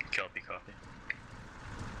 Copy, copy.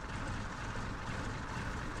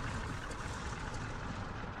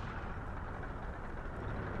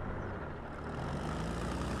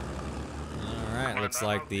 Alright, looks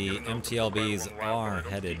like the MTLBs are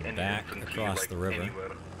headed back across the river.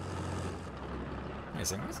 Is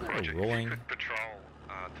there a rolling? Patrol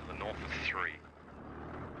to the north of 3.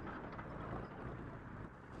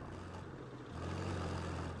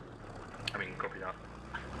 I mean, copy that.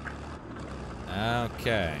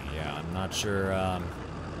 Okay, yeah, I'm not sure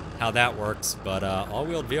how that works, but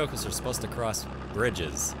all-wheeled vehicles are supposed to cross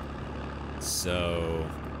bridges. So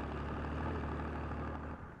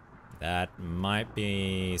that might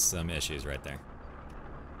be some issues right there.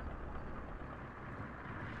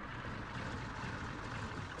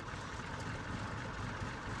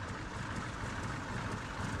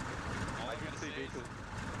 All I can see is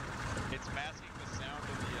it's masking the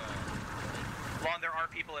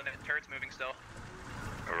people in it. Turret's moving still.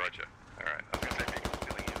 Oh, roger. Alright, I was gonna say people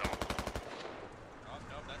stealing his on. Oh,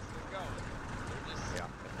 no, that's still going. They're just Yeah,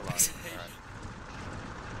 it's a lot. impatient.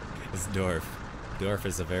 It's Dorf. Dorf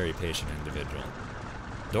is a very patient individual.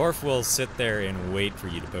 Dorf will sit there and wait for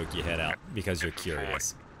you to poke your head out because you're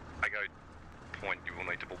curious. I go point, you will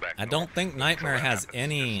need to pull back. I don't think Nightmare has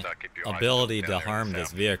any ability to harm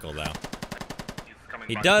this vehicle, though.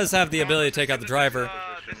 He does have the ability to take out the driver.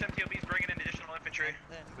 This MTLB is bringing in additional infantry.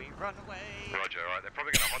 Then we run away. Roger, alright, they're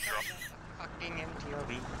probably gonna hot drop. Fucking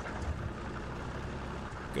MTLB.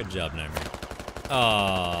 Good job, Nightmare.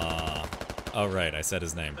 Aww. Oh, right, I said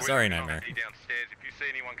his name. Sorry, Nightmare. Downstairs, if you see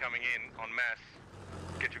anyone coming in en masse,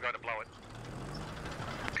 get your guy to blow it.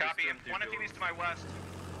 Copy. One MTLB's to my west.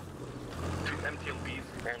 2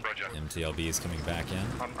 MTLBs on Roger. MTLB is coming back in.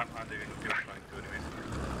 I'm doing the trying to anyways.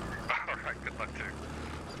 Alright, good luck too.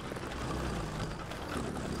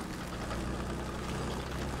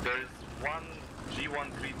 There is one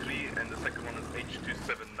G133 and the second one is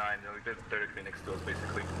H279. They're directly next to us,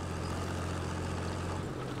 basically.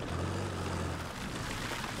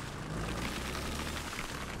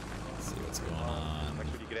 Let's see what's going on. Make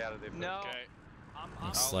sure you get out of there. No. Okay.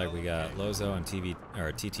 Looks like we got Lozo and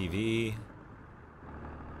TTV.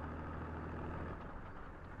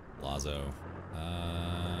 Lazo.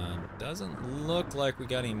 Doesn't look like we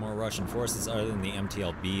got any more Russian forces other than the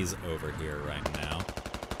MTLBs over here right now.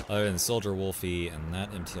 Other than Soldier Wolfie and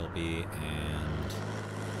that MTLB, and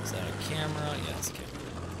is that a camera? Yeah, it's a camera.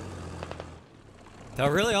 So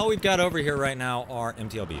really all we've got over here right now are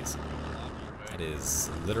MTLBs. That is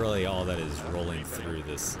literally all that is rolling through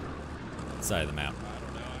this side of the map. I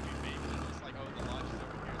don't know. I mean, maybe they're just like, oh, the launch is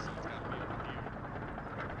over here, so it's gotta be over here.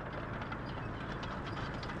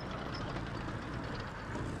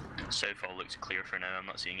 So far looks clear for now, I'm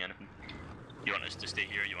not seeing anything. You want us to stay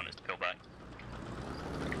here or you want us to pull back?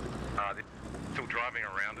 They're still driving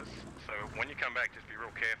around us, so when you come back, just be real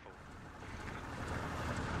careful.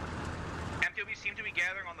 MTLBs seem to be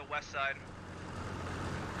gathering on the west side.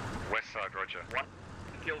 West side, Roger. One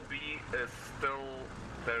MTLB is still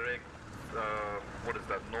direct, what is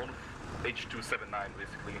that, north H279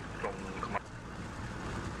 basically, from command.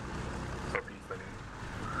 Southeast, I mean.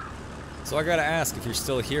 So I gotta ask, if you're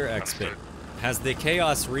still here, Expit, has the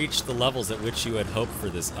chaos reached the levels at which you had hoped for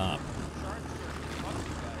this op?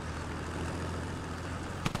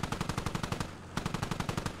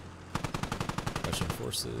 Russian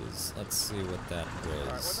forces, let's see what that Alright, when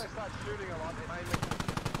was. they start shooting a lot, they may make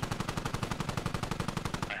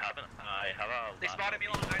I have a... They spotted me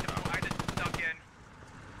behind him. I just stuck in.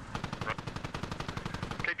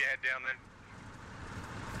 Keep your head down then.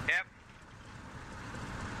 Yep.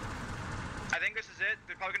 I think this is it.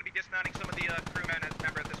 They're probably going to be dismounting some of the crewmen,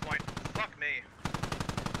 remember, at this point. Fuck me.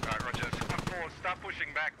 Alright, Roger. Squad 4, start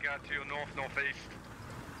pushing back to your north-northeast.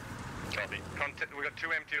 Copy. We got 2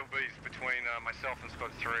 MTLBs between myself and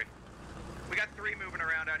Squad 3. We got 3 moving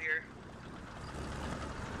around out here.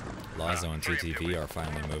 Lazo and TTV are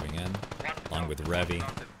finally moving in, along with Revy.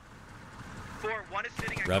 4, 1 is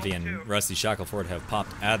sitting at Revy Golf 2. and Rusty Shackleford have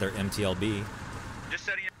popped out of their MTLB. Just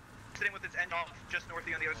sitting with its end off just north of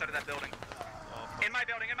you on the other side of that building. In my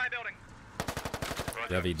building, in my building.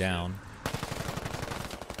 Revy down.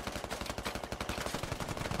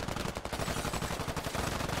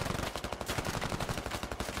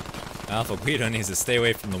 Alpha Guido needs to stay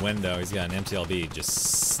away from the window. He's got an MTLB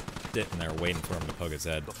just sitting there waiting for him to poke his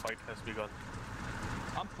head. the fight has begun.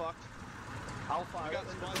 I'm fucked. Alpha, We got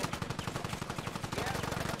squad.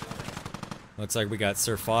 Looks like we got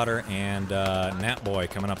Sir Fodder and Nat Boy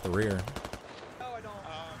coming up the rear. No, I don't.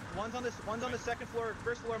 One's on the second floor,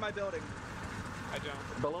 first floor of my building. I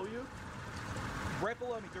don't. Below you? Right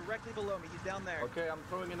below me, directly below me. He's down there. Okay, I'm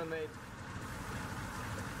throwing in a nade.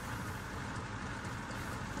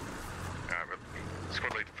 Alright, but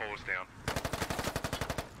Squad lead 4's down.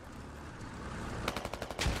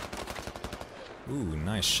 Ooh,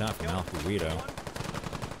 nice shot from Alpha Guido.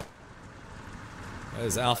 What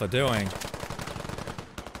is Alpha doing?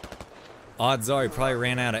 Odds are he probably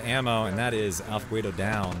ran out of ammo, and that is Alpha Guido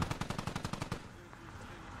down.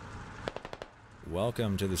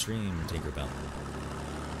 Welcome to the stream, Tinkerbell.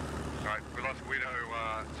 Alright, we lost Guido,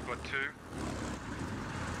 Squad 2.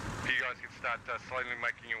 If you guys can start slowly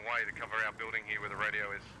making your way to cover our building here where the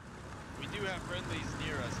radio is. We do have friendlies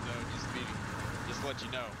near us, though. Just to let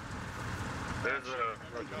you know. There's a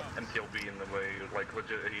MTLB in the way, like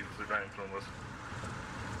legit, he's right in front of us.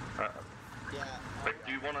 Yeah. Like,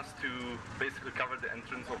 do you want us to basically cover the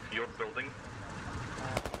entrance of your building?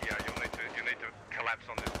 Yeah, you need to collapse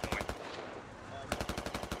on this point.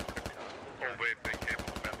 Albeit be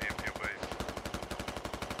careful about the MTLBs.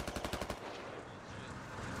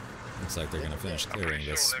 Looks like they're gonna finish clearing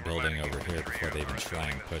this building over here before they even try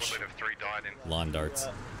and push lawn darts.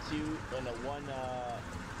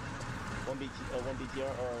 One BTR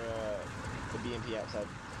or the BMP outside.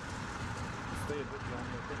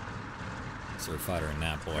 Surf Fighter and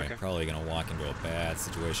Nat Boy probably gonna walk into a bad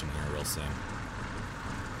situation here real soon.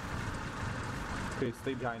 Okay,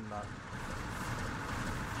 stay behind that.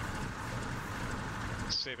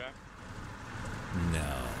 Stay back.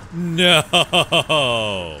 No.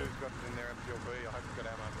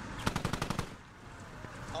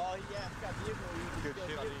 Oh yeah, I've got vehicle. Good shit,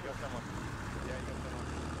 you got someone. Yeah, you got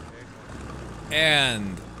someone.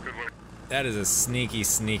 And that is a sneaky,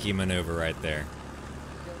 sneaky maneuver right there.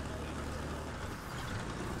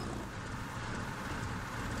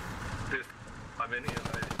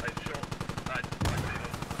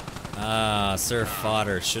 Surf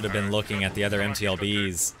Fodder should have been looking at the other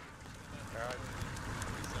MTLBs.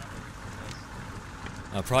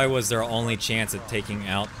 Probably was their only chance at taking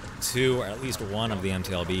out two or at least one of the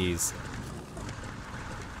MTLBs.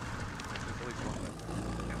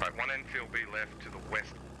 Right, one MTLB left to the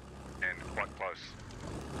west and quite close.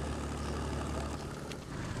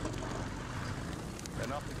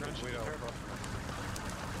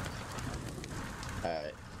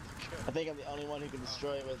 Alright. I think I'm the only one who can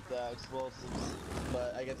destroy it with explosives,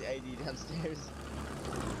 but I got the ID downstairs.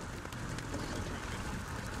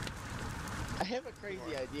 I have a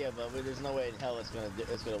crazy idea, but there's no way in hell it's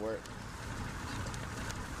gonna work.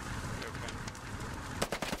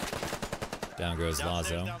 Down goes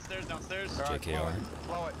Lazo. Downstairs. JKR.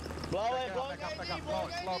 Blow it. Blow it.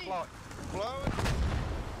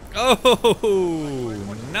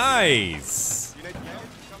 Oh, nice.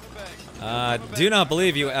 Do not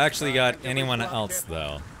believe you actually got anyone else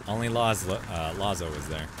though. Only Lazo was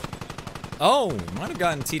there. Oh, might have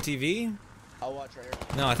gotten TTV. I'll watch right here.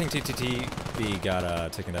 No, I think TTV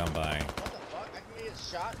got taken down by. What the fuck? I can get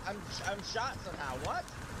shot. I'm shot somehow. What?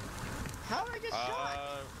 How did I get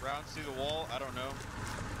shot? Rounds through the wall. I don't know.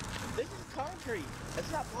 This is concrete.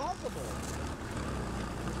 It's not possible.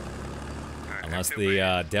 Unless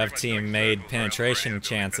the dev team made penetration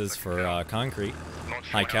chances for concrete,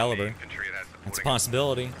 high caliber. That's a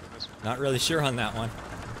possibility. Not really sure on that one.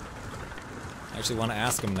 I actually want to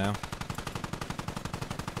ask him now.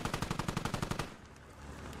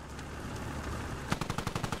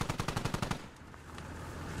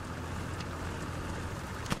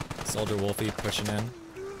 Soldier Wolfie pushing in.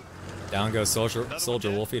 Down goes Soldier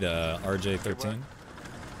Wolfie to RJ13.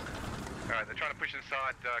 Alright, they're trying to push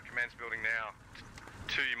inside Command's building now.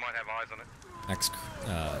 Two, you might have eyes on it.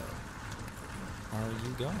 How are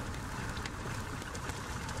you going?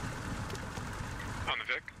 On the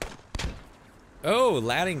Vic. Oh,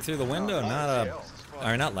 ladding through the window, not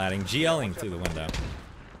ladding, GLing through the window.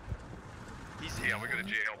 Yeah, we got a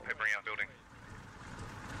GL peppering our building.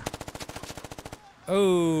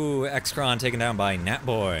 Oh, X-Cron taken down by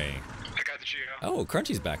Natboy. I got the GL. Oh,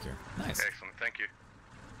 Crunchy's back here. Nice. Excellent, thank you.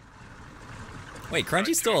 Wait,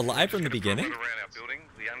 Crunchy's still alive from the beginning? Around our building.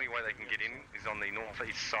 The only way they can get in is on the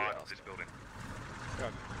northeast side of this building.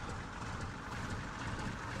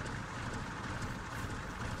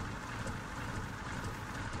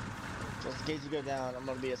 Just in case you go down, I'm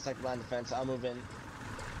gonna be a second line defense. I'll move in.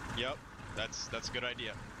 Yep, that's a good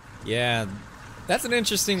idea. Yeah, that's an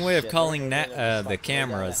interesting way of calling the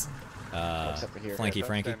cameras. Flanky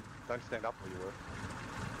Frankie. Don't stand up where you were.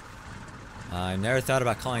 I never thought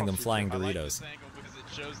about calling them flying Doritos. I like this angle because it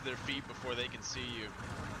shows their feet before they can see you.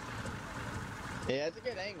 Yeah, it's a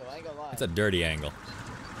good angle, I ain't gonna lie. It's a dirty angle.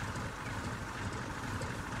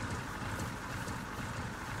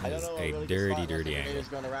 That is a dirty angle.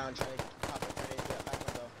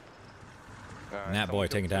 Natboy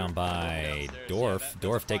taken down by Dorf.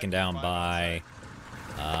 Dorf taken down by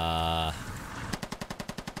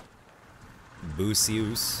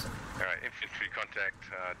Busius. Alright, infantry contact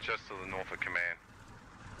just to the north of command.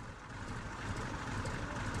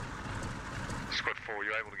 Squad 4,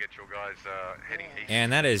 you're able to get your guys heading east.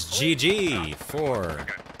 And that is GG for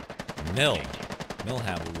Mill. Mill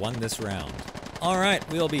have won this round. Alright,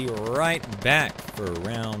 we'll be right back for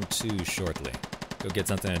round 2 shortly. Go get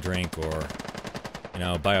something to drink or, you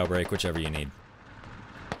know, bio break, whichever you need.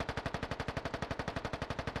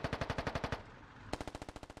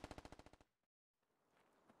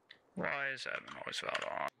 Why is that noise valve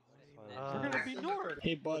on? We're gonna be north.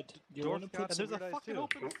 Hey bud, you wanna put some there's a fucking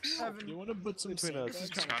open seven. You wanna put some between us?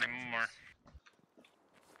 It's not anymore.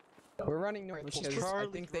 We're running north because I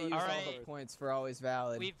think they use all the points for always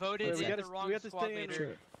valid. We voted in the wrong squad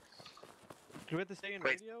leader. Do we have to stay in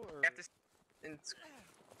radio or?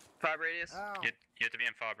 5 radius. Oh. You have to be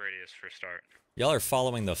in fob radius for start. Y'all are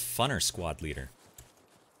following the funner squad leader.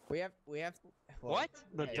 We have. What?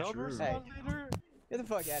 The Hey, dumber hey, squad leader? get the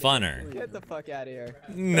fuck out of Funner. here. Get the fuck out of here.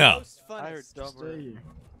 No. The most I heard funnest. dumber.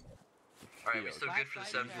 Alright, we still good for the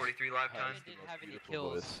 743 live time? Didn't have any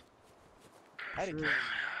kills. I didn't.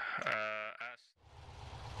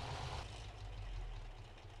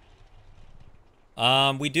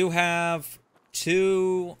 We do have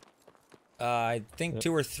two, I think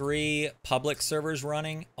 2 or 3 public servers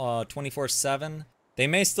running 24/7. They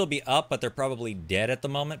may still be up, but they're probably dead at the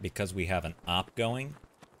moment because we have an op going.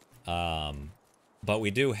 But we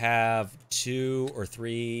do have 2 or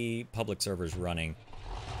 3 public servers running.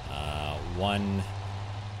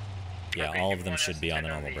 Yeah, all of them should be on the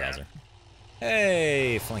normal browser.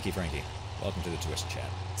 Hey, Flanky Frankie. Welcome to the Twitch chat.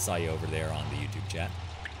 Saw you over there on the YouTube chat.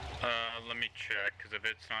 Let me check, because if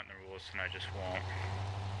it's not in the rules, then I just won't.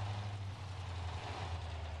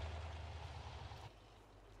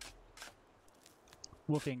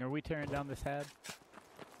 Wolfing, are we tearing down this had?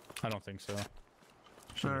 I don't think so.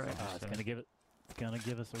 Alright. It's gonna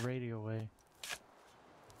give us a radio way.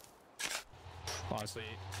 Honestly,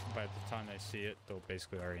 by the time they see it, they'll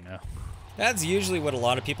basically already know. That's usually what a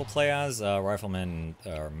lot of people play as, rifleman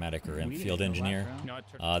or medic or field engineer.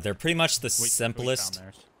 They're pretty much the simplest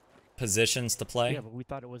positions to play. Yeah, but we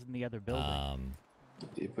thought it was in the other building.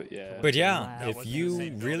 But yeah, if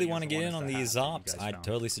you really want to get in on these ops, I'd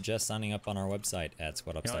totally suggest signing up on our website at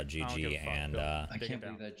squadops.gg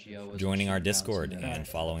and joining our Discord and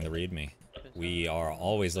following the README. We are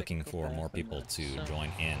always looking for more people to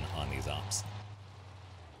join in on these ops.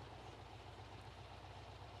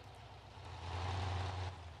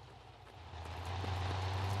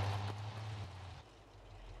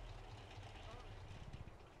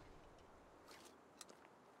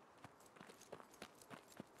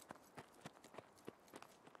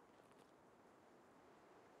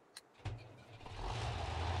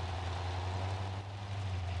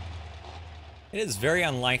 It is very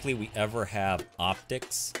unlikely we ever have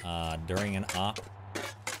optics during an op.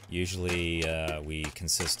 Usually we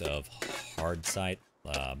consist of hard sight,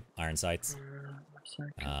 iron sights.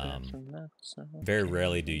 Very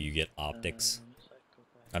rarely do you get optics.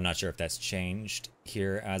 I'm not sure if that's changed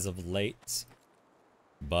here as of late.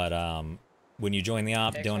 But when you join the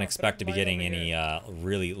op, don't expect to be getting any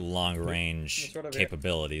really long-range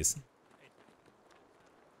capabilities.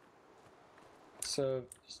 So,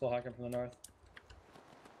 still hacking from the north.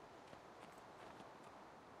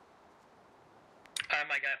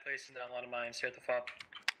 My guy placing down a lot of mines here at the fob.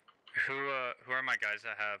 Who are my guys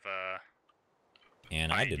that have,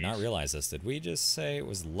 And I did not realize this. Did we just say it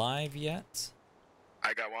was live yet?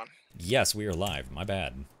 I got one. Yes, we are live. My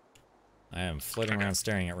bad. I am floating around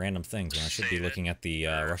staring at random things when I should be looking at the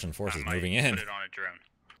Russian forces moving in. Put it on a drone.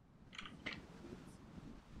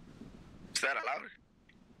 Is that allowed?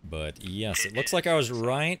 But yes, it looks like I was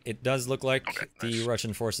right. It does look like the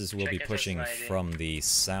Russian forces will be pushing from the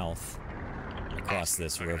south across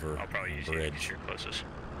this river and bridge.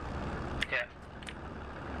 Yeah.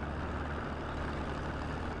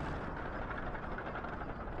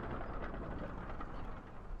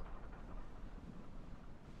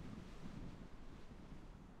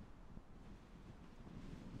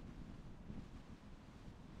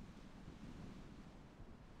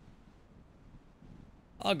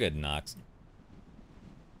 All good, Knox.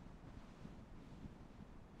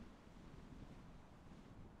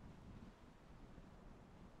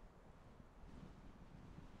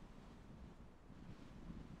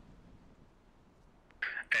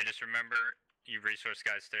 Hey, just remember, you resource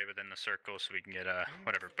guys stay within the circle so we can get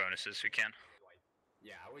whatever bonuses we can.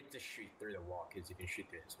 Yeah, I would just shoot through the wall because you can shoot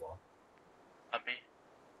through it as well. Copy.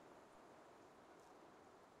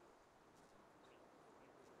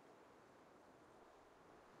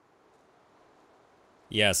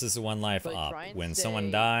 Yes, this is one life op. When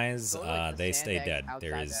someone dies, they stay dead.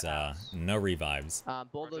 There is no revives.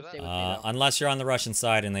 Unless you're on the Russian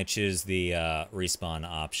side and they choose the respawn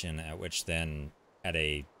option, at which then, at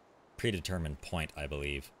a predetermined point, I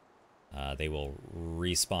believe, they will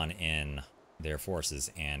respawn in their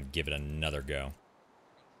forces and give it another go.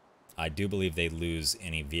 I do believe they lose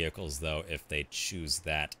any vehicles, though, if they choose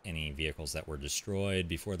that. Any vehicles that were destroyed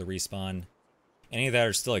before the respawn. Any that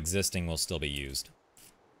are still existing will still be used.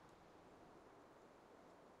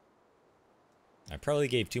 I probably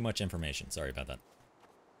gave too much information. Sorry about that.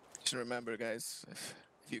 Just remember, guys, if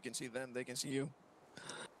you can see them, they can see you.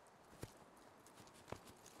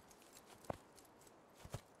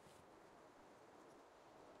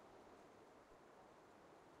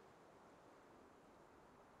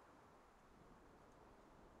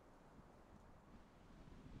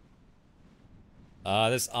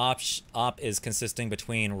 This op is consisting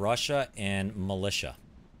between Russia and Militia.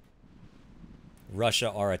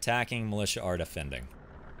 Russia are attacking, Militia are defending.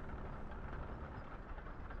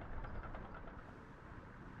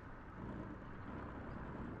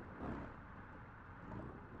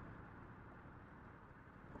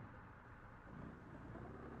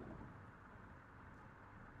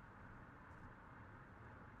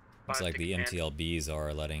 Looks like the MTLBs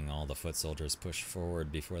are letting all the foot soldiers push forward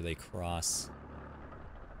before they cross.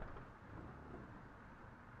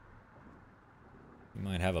 We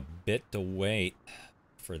might have a bit to wait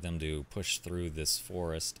for them to push through this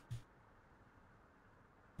forest.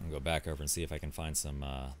 I'll go back over and see if I can find some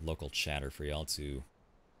local chatter for y'all to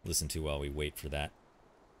listen to while we wait for that.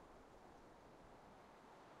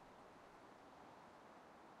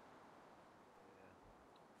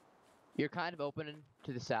 You're kind of open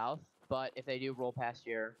to the south, but if they do roll past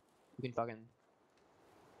here, you can fucking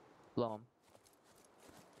blow them.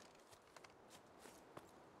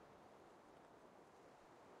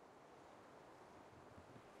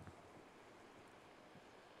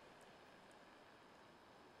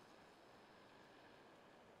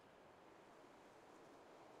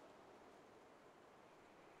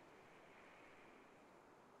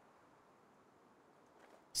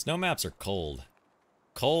 Snow maps are cold.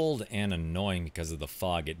 Cold and annoying because of the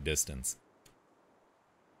fog at distance.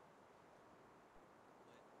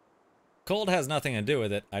 Cold has nothing to do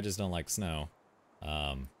with it, I just don't like snow.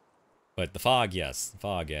 But the fog, yes, the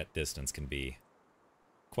fog at distance can be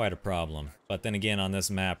quite a problem. But then again, on this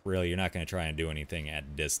map, really, you're not going to try and do anything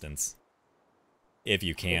at distance. If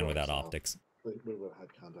you can without optics. We would have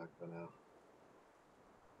had contact by now.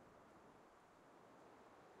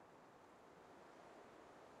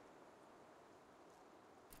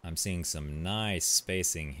 I'm seeing some nice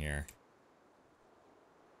spacing here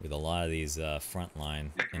with a lot of these frontline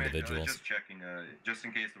individuals. Just checking, just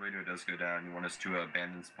in case the radio does go down, you want us to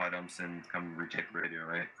abandon supply dumps and come retake the radio,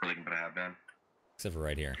 right? Or they can put a hat down. Except for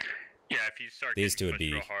right here. Yeah, if you start These two would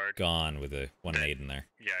getting be pushed real hard, gone with a 1-8 in there.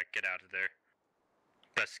 yeah, get out of there.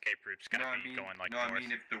 The escape route's gonna be going like north. I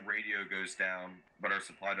mean if the radio goes down, but our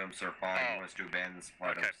supply dumps are fine, you want us to abandon the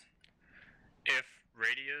supply dumps.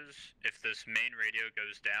 If this main radio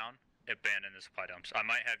goes down, abandon the supply dumps. I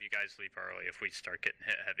might have you guys leave early if we start getting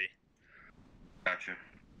hit heavy. Gotcha.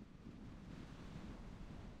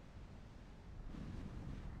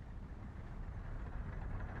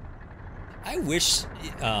 I wish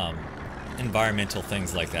environmental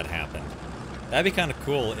things like that happened. That'd be kind of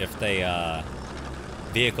cool if they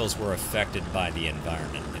vehicles were affected by the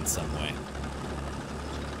environment in some way.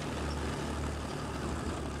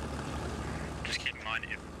 Just keep in mind,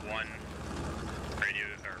 if one radio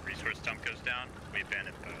or resource dump goes down, we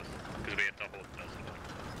abandon both, because we have to hold both of them.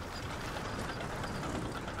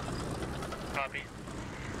 Copy.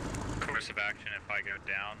 Course of action if I go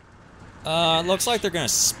down. Looks like they're gonna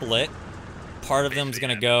split. Part of them's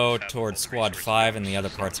gonna go towards Squad 5, and the other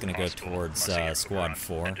part's gonna go towards Squad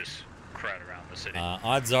 4.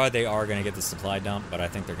 Odds are they are gonna get the supply dump, but I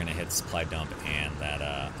think they're gonna hit supply dump and that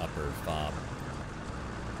upper fob.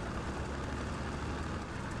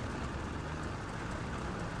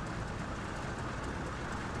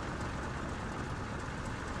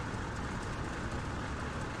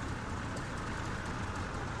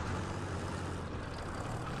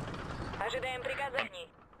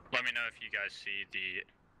 Let me know if you guys see the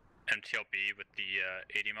MTLB with the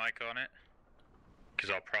 80 mic on it, because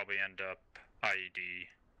I'll probably end up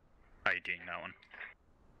IEDing that one.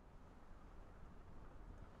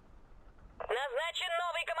 Назначен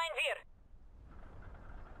новый командир.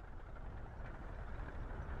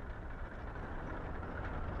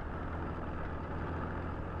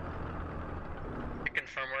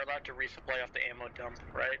 Confirm we're allowed to resupply off the ammo dump,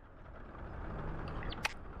 right?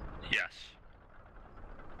 Yes.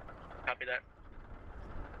 Copy that.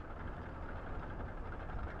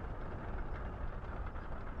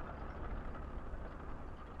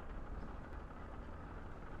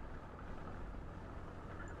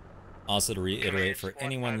 Also to reiterate, for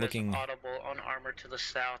anyone looking Audible on armor to the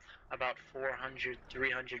south, about 400,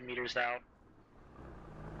 300 meters out.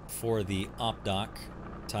 for the op doc,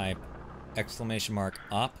 type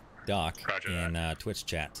 !op doc in Twitch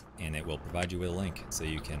chat, and it will provide you with a link so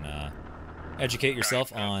you can educate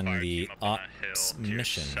yourself on the ops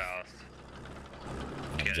mission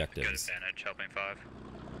and objectives. Helping 5.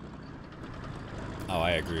 Oh,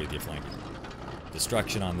 I agree with you, Flank.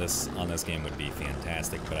 Destruction on this game would be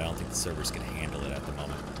fantastic, but I don't think the servers can handle it at the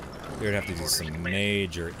moment. We would have to do some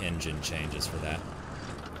major engine changes for that.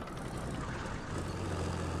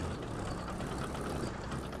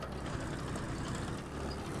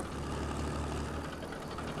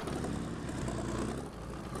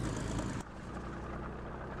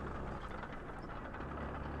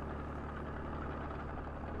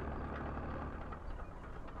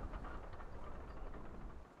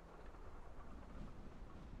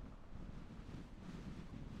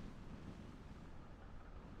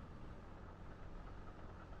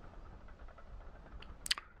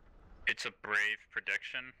 It's a brave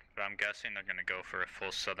prediction, but I'm guessing they're gonna go for a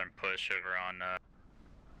full southern push over on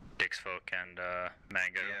Dixfolk and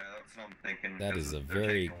Mango. Yeah, that's what I'm thinking. That is a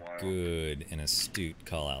very good and astute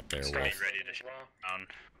call out there, Stay Wolf. ready to shut down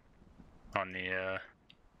on the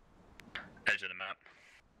edge of the map.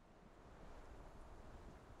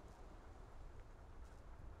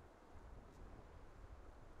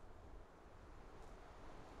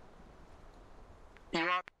 You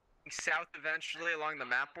want south eventually along the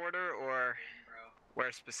map border, or where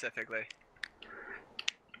specifically?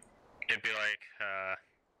 It'd be like,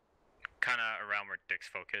 kind of around where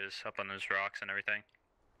Dixfolk is, up on those rocks and everything.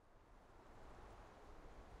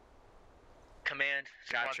 Command,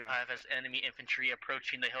 Gotcha. Squad 5 has enemy infantry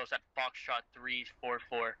approaching the hills at Foxtrot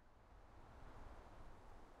 344.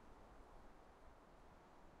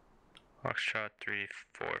 Foxtrot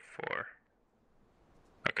 344.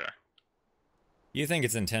 Okay. You think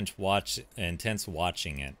it's intense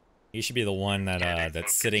watching it. You should be the one that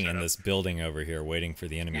that's sitting in this building over here waiting for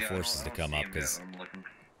the enemy forces to come up, because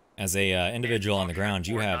as a individual on the ground,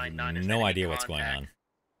 you have no idea what's going on,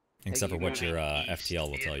 except for what your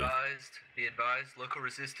FTL will tell you. Be advised, local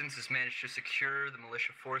resistance has managed to secure the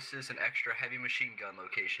militia forces and extra heavy machine gun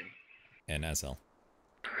location. And SL.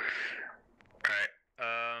 Alright,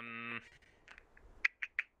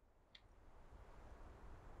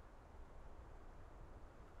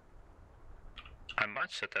 I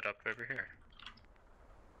might set that up over here.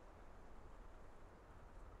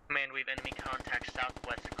 Command, we have enemy contact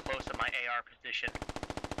southwest, close to my AR position.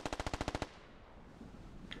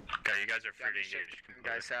 Okay, you guys are free to engage.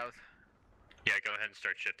 Guys south. Yeah, go ahead and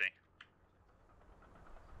start shifting.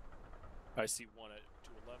 I see one at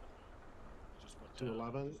 211. Just went to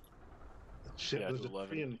 211? Shit, yeah, there's a 211.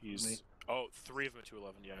 tree in He's me. oh, 3 of them at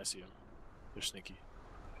 211. Yeah, I see him. They're sneaky.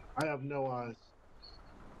 I have no eyes.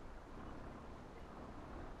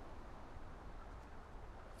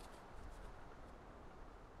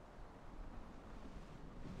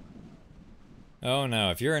 Oh no,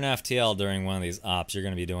 if you're an FTL during one of these ops, you're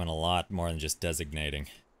going to be doing a lot more than just designating.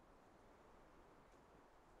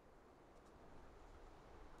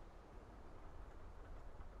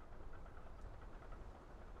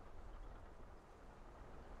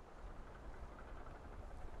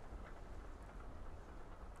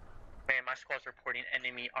 Man, my squad's reporting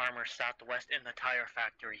enemy armor southwest in the tire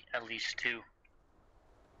factory, at least 2.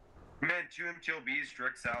 Man, 2 MTLBs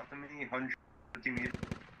direct south of me, 150 meters.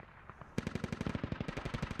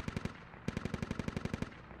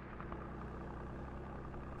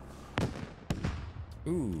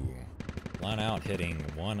 Ooh, flat out hitting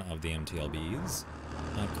one of the MTLBs.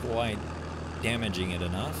 Not quite damaging it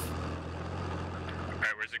enough.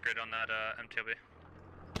 Alright, where's the grid on that MTLB?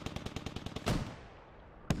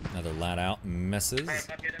 Another lat out misses. Alright,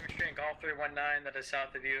 copy, demonstrating Golf 319 that is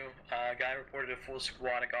south of you. Guy reported a full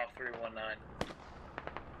squad at Golf 319.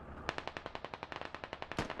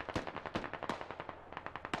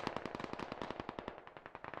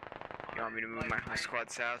 You want me to move my whole squad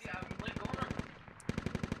south?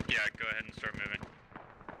 Yeah, go ahead and start moving.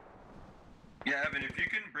 Yeah, Evan, if you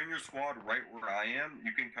can bring your squad right where I am,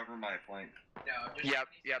 you can cover my flank.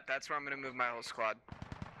 Yep, that's where I'm gonna move my whole squad.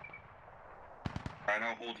 Alright,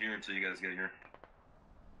 I'll hold here until you guys get here.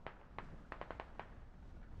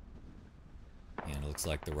 And it looks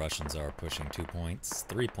like the Russians are pushing 2 points,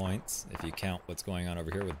 3 points, if you count what's going on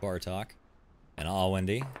over here with Bartok and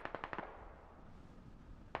Alwendy.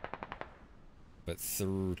 But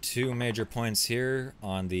through 2 major points here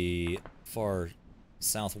on the far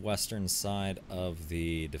southwestern side of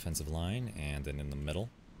the defensive line, and then in the middle.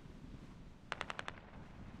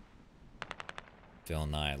 Phil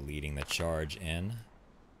Nye leading the charge in.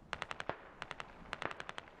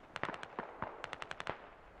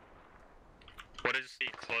 What is the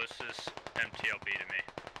closest MTLB to me?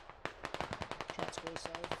 Shots go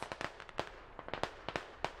south.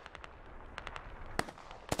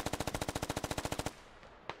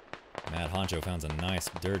 Matt Honcho found a nice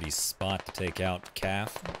dirty spot to take out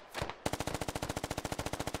Calf.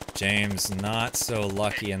 James not so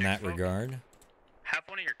lucky in that regard. Have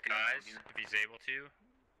one of your guys, if he's able to,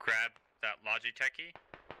 grab that Logitech,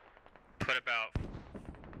 put about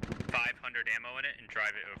 500 ammo in it, and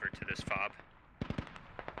drive it over to this fob.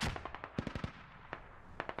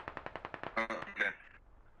 Okay.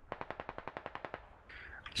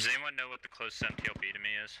 Does anyone know what the closest MTLB to me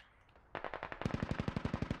is?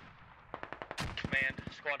 Command,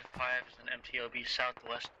 Squad 5 is an MTLB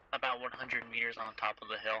southwest, about 100 meters on top of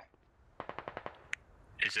the hill.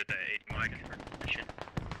 Is it the 80 mic?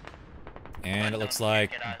 And it looks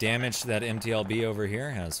like damage to that MTLB over here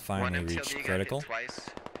has finally reached critical.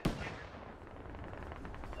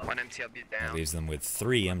 One MTLB That down. leaves them with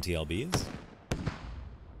 3 MTLBs.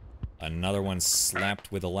 Another one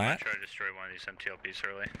slapped with a I'm lat. gonna try to destroy one of these MTLBs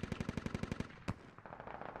early.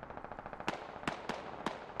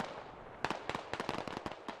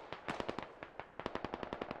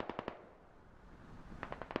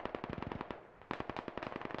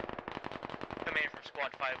 Command from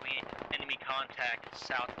Squad 5, we need enemy contact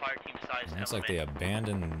south, fire team size Looks like they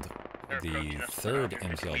abandoned the 3rd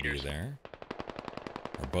MTLB there.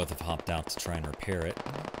 Or both have hopped out to try and repair it.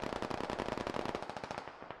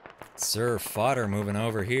 Sir Fodder moving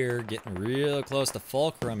over here, getting real close to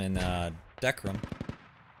Fulcrum and Decrum.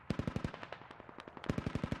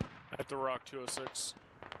 At the Rock 206.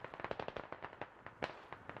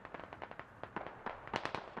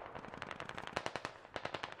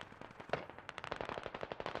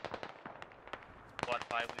 Squad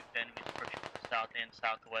 5, we've been approaching from the south and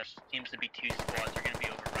southwest. Seems to be 2 squads are going to be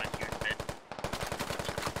overrun here in a bit.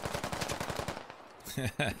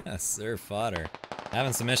 Sir Fodder.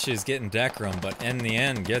 Having some issues getting Decrum, but in the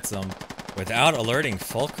end gets them without alerting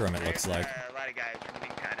Fulcrum, it looks like. A lot of guys are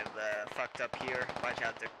getting kind of fucked up here. Watch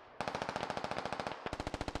out there.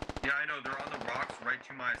 Yeah, I know. They're on the rocks right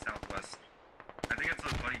to my southwest. I think it's a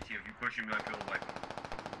buddy team. If you push him, you might be able to wipe him.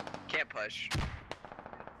 Can't push.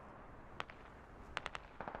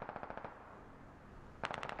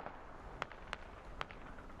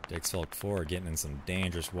 Dixfolk 4 getting in some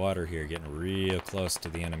dangerous water here, getting real close to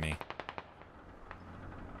the enemy.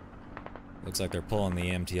 Looks like they're pulling the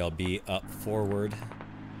MTLB up forward.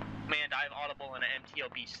 Command, I have audible in an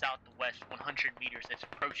MTLB southwest 100 meters. It's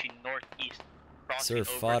approaching northeast. Sir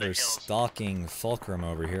Fodder stalking Fulcrum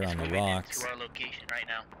over here on the rocks. To our location right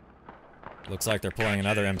now. Looks like they're pulling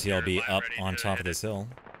another MTLB up on top of this hill.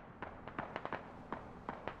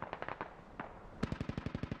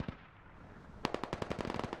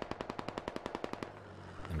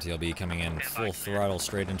 MTLB coming in full throttle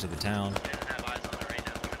straight into the town.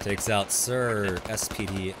 Takes out Sir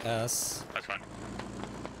SPDS. That's fine.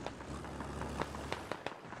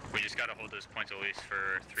 We just gotta hold those points at least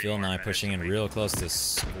for 3 Phil more Nye minutes. pushing in real close to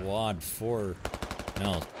Squad 4.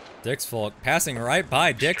 No, Dixfolk passing right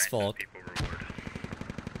by Dixfolk.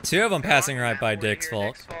 2 of them passing right by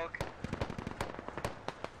Dixfolk.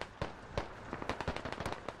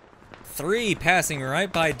 3 passing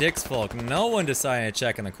right by Dixfolk. No one decided to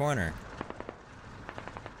check in the corner.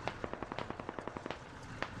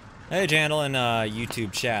 Hey, Jandal in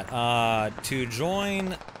YouTube chat. To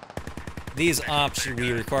join these ops,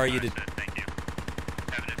 we require you to...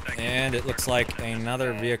 And it looks like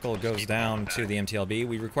another vehicle goes down to the MTLB.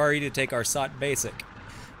 We require you to take our SOT Basic.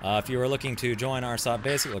 If you are looking to join our SOT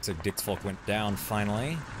Basic, it looks like Dixfolk went down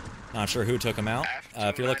finally. Not sure who took him out.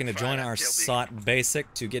 If you're looking to join our SOT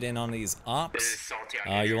Basic to get in on these ops,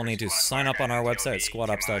 you will need to sign up on our website,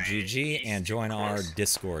 squadops.gg, and join our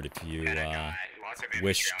Discord if you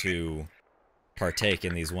wish to partake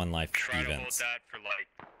in these One Life Try events. to hold that for like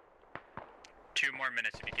 2 more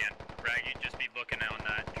minutes if you can. Raggy, just be looking on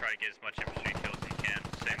that. Try to get as much infantry kills as you can.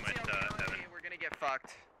 Same with Evan. We're gonna get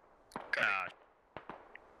fucked.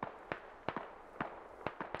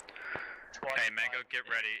 Hey, Mango, get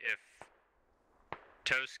ready. If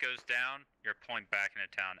Toast goes down, you're pulling back into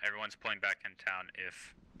town. Everyone's pulling back into town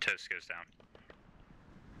if Toast goes down.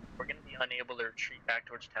 We're going to be unable to retreat back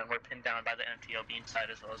towards town. We're pinned down by the MTLB inside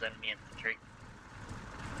as well as enemy infantry.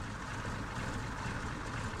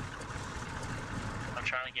 I'm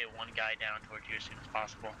trying to get one guy down towards you as soon as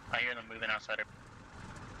possible. I hear them moving outside our...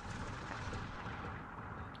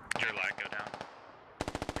 Your lag go down.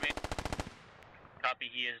 Copy,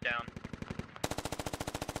 he is down.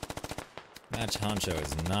 Match Honcho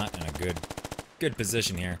is not in a good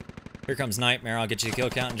position here. Here comes Nightmare. I'll get you a kill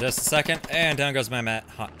count in just a second. And down goes my Matt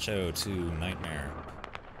Honcho to Nightmare.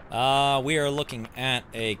 We are looking at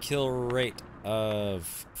a kill rate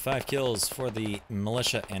of 5 kills for the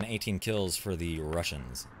Militia and 18 kills for the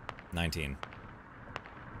Russians. 19.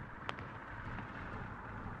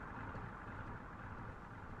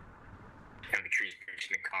 Infantry's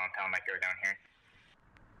breaching the compound might go down here.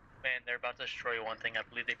 Man, they're about to destroy one thing. I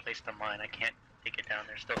believe they placed a mine. I can't take it down.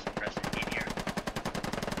 There's still some residue in here.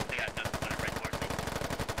 They got nothing but it right towards me.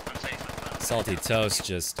 I'm saying something else. Salty Toast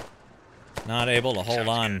just not able to hold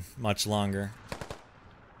on much longer.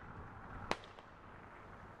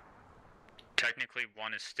 Technically,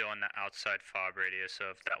 one is still in the outside fob radius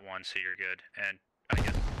of that one, so you're good. And I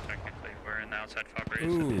guess technically we're in the outside fob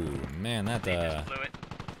radius. Ooh, man, that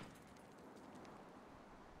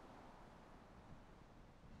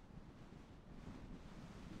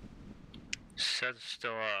Says it's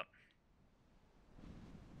still up.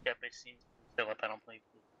 Yep, it seems still up. I don't believe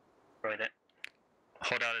we destroyed it.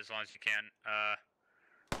 Hold out as long as you can.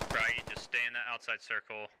 Braggy, just stay in the outside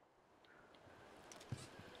circle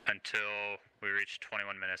until we reach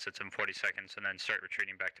 21 minutes. It's in 40 seconds, and then start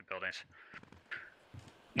retreating back to buildings.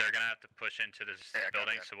 They're gonna have to push into this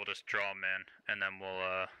building, so we'll just draw them in, and then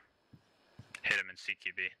we'll hit them in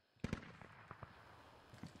CQB.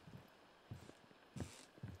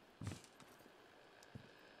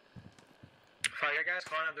 Fire guys,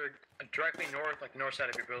 calling out, they're directly north, like the north side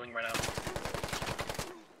of your building right now.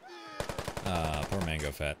 Poor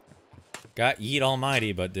Mango Fett. Got Yeet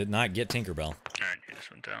Almighty, but did not get Tinkerbell. Alright, he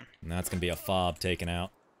just went down. And that's gonna be a fob taken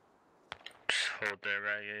out. Just hold there,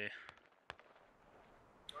 Raggy.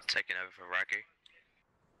 Taking over for Raggy.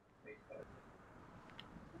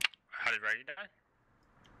 How did Raggy die?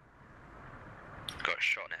 Got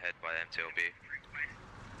shot in the head by the MTLB.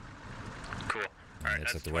 Cool. Alright,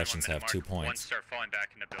 Looks that's like the Russians have 2 Once points. start falling back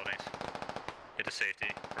into buildings. Get to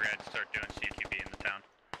safety. We're gonna start doing CQB in the town.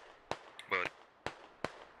 Well,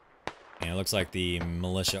 And it looks like the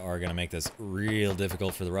militia are going to make this real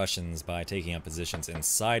difficult for the Russians by taking up positions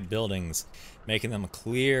inside buildings, making them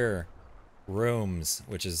clear rooms,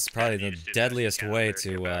 which is probably the deadliest way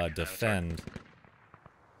to defend.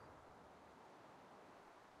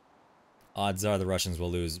 Odds are the Russians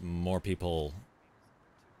will lose more people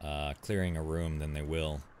clearing a room than they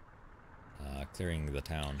will clearing the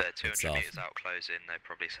town they're 200 itself. meters out closing, they're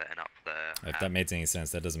probably setting up their... If that makes any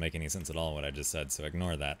sense, that doesn't make any sense at all what I just said, so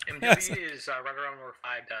ignore that. MW is right around where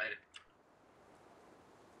 5 died.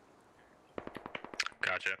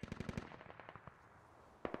 Gotcha.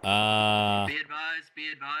 Be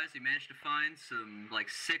advised, we managed to find some, like,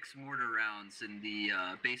 6 mortar rounds in the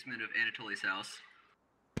basement of Anatoly's house.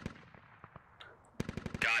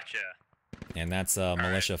 Gotcha. And that's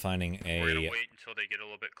militia finding We're gonna a wait until they get a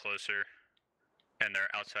little bit closer, and they're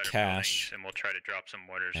outside of cache, buildings, and we'll try to drop some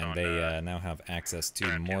mortars and on. they now have access to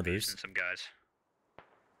MTLBs mortars. and some guys.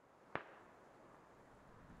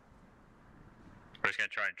 We're just gonna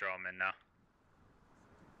try and draw them in now.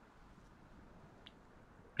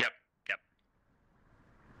 Yep.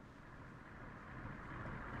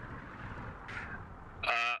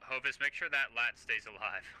 Hovis, make sure that lat stays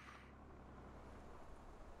alive.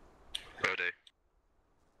 Will do.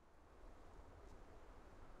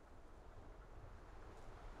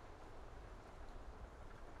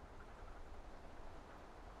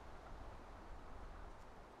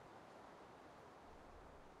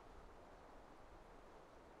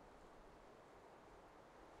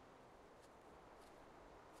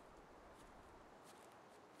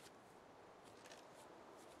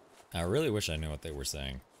 I really wish I knew what they were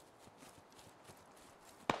saying.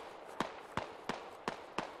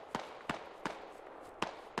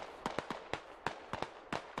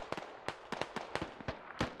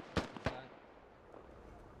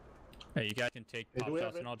 Hey, you guys can take Hey, pop do we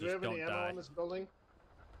shots have, and I'll do we just have any don't ammo die. in this building?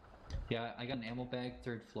 Yeah, I got an ammo bag,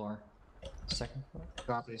 3rd floor. 2nd floor?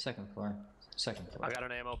 Copy. 2nd floor. 2nd floor. I got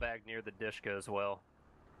an ammo bag near the Dishka as well.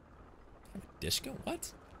 Dishka?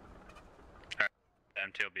 What?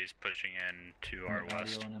 MTLB's pushing in to our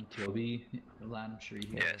west. And MTLB, I'm sure you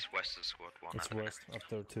Yeah, it's west of squad 1. It's west, up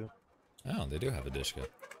there too. Oh, they do have a Dishka.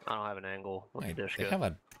 I don't have an angle with Wait, the Dishka. they have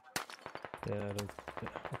a... Yeah,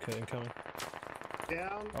 okay, incoming.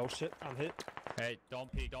 Down. Oh shit, I'm hit. Hey,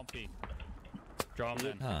 don't pee. Draw them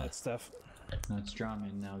in. Huh. That's Steph. That's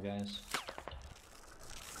drumming now, guys.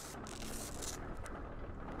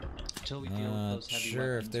 Until we deal with those heavy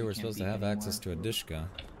Sure if weapons, they we were can't supposed to beat have anymore. access to a Dishka.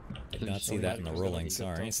 Did not So see we that in gotta the go rolling, get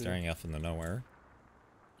sorry. Delta. Staring off in the nowhere.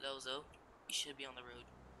 Lozo, you should be on the road.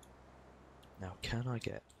 Now, can I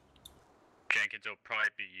get... Jenkins, will probably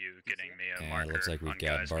be you getting me a And marker it looks like we've on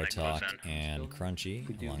got guys when they close Bartok in. and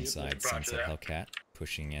Crunchy alongside Sunset Hellcat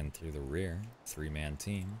pushing in through the rear. 3-man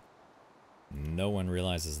team. No one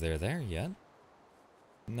realizes they're there yet.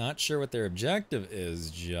 Not sure what their objective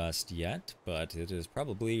is just yet, but it is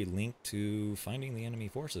probably linked to finding the enemy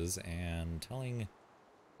forces and telling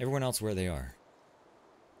everyone else where they are.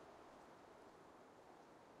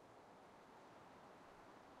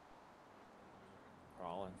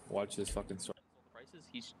 Watch this fucking story. Prices.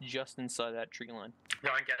 He's just inside that tree line. We're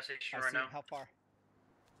on gas station right now. How far?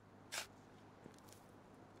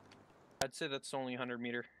 I'd say that's only a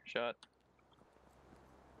 100-meter shot.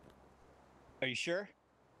 Are you sure?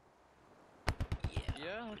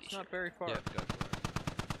 Yeah, it's not very far. Yeah,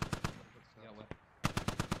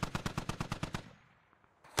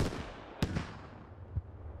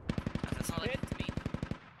 That's all Hit.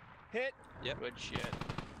 Hit. Yep. Good shit.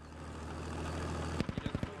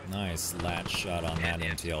 Nice lat shot on that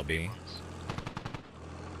MTLB.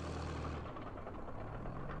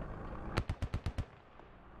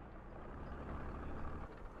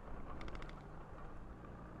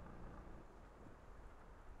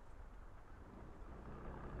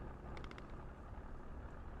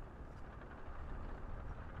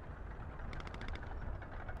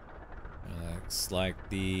 Looks like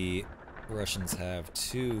the Russians have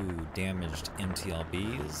 2 damaged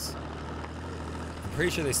MTLBs. I'm pretty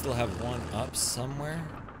sure they still have 1 up somewhere.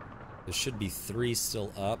 There should be 3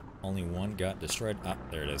 still up. Only 1 got destroyed. Ah,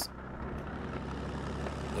 there it is.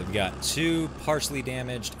 They've got 2 partially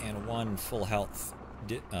damaged and 1 full health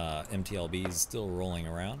MTLBs still rolling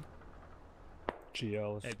around.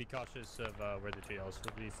 GLs. Hey, be cautious of where the GLs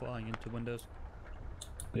will be flying into windows.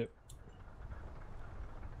 Yep.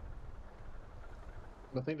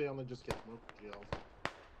 I think they only just get moved to GLs.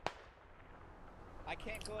 I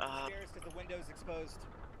can't go up the stairs because the window's exposed.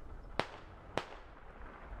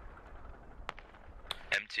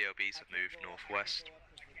 MTLBs have moved northwest.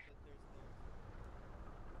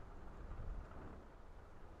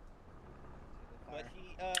 But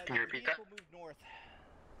Can you repeat that? Moved north.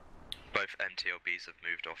 Both MTLBs have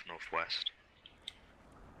moved off northwest.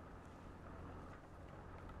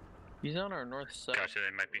 He's on our north side. Gotcha, they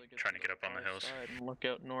might be trying to get up on the hills. And look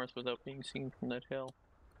out north without being seen from that hill.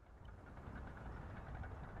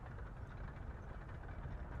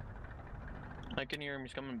 I can hear him,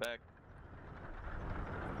 he's coming back.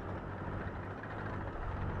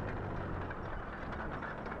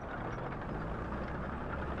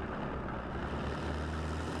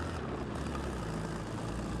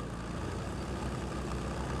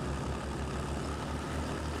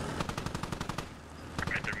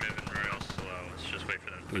 Right, they're moving real slow. Let's just wait for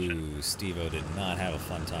them to push in. Ooh, Steve-O did not have a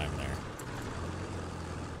fun time there.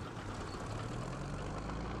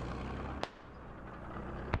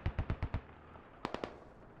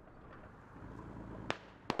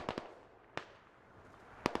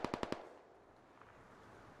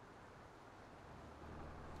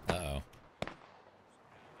 Uh-oh.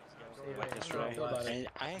 And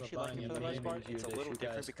I actually like it for the most part. It's a little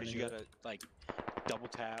different because you gotta like double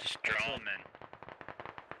tap. Just draw them in.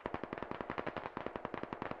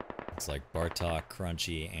 It's like Bartok,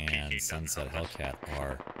 Crunchy, and Sunset Hellcat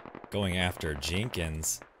are going after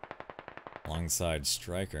Jenkins alongside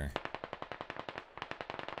Stryker.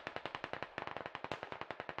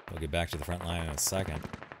 We'll get back to the front line in a second.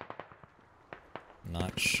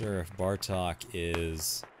 Not sure if Bartok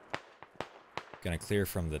is gonna clear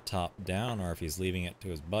from the top down or if he's leaving it to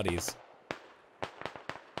his buddies.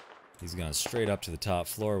 He's going straight up to the top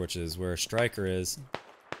floor, which is where Stryker is.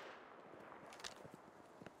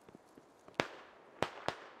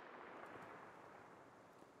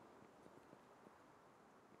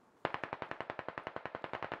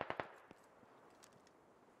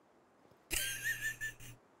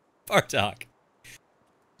 Bartok!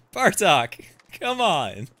 Bartok! Come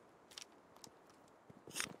on!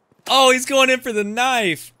 Oh, he's going in for the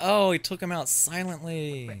knife! Oh, he took him out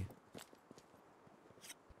silently.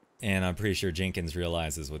 And I'm pretty sure Jenkins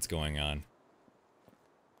realizes what's going on.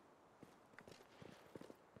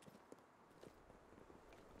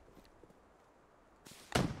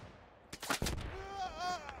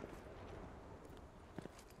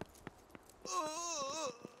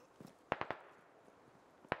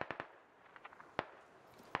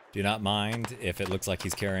 Do not mind if it looks like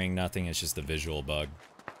he's carrying nothing, it's just a visual bug.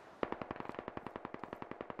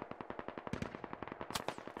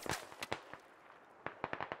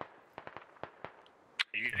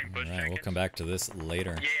 Alright, we'll come back to this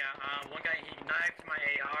later. Yeah, one guy, he knifed my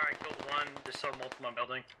AR, I killed one, just saw multiple in my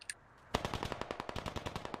building.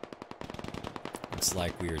 Looks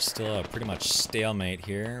like we are still pretty much stalemate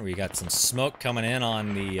here. We got some smoke coming in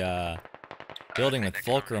on the building with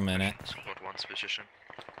Fulcrum in it. Squad 1's position.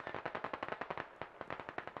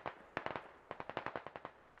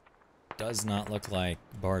 Does not look like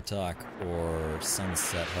Bartok or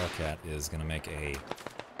Sunset Hellcat is going to make a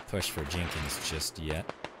push for Jenkins just yet.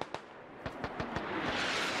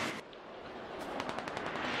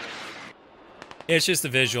 It's just a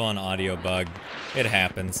visual and audio bug. It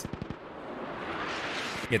happens.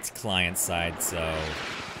 It's client side, so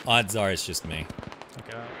odds are it's just me.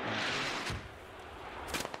 Okay.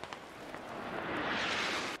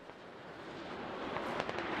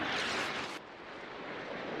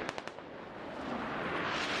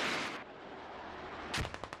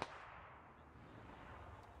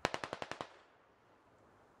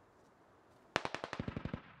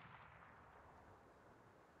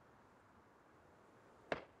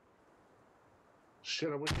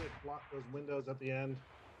 Shit, I wish they had blocked those windows at the end.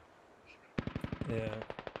 Yeah.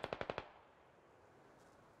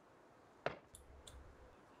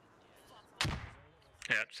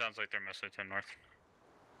 Yeah, it sounds like they're mostly to north.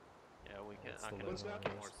 Yeah, we can. I can What's get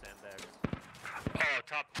that? more sandbags. Oh,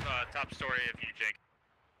 top story of you, Jake.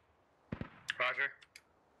 Roger.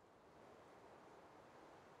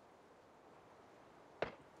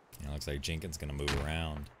 It looks like Jenkins gonna move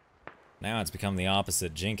around. Now it's become the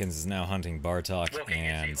opposite. Jenkins is now hunting Bartok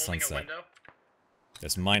and Sunset.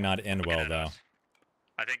 This might not end well, though.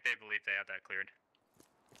 I think they believe they have that cleared.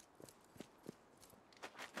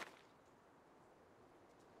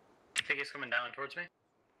 I think he's coming down towards me.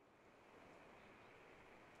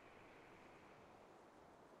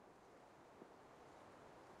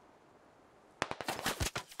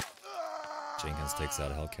 Jenkins takes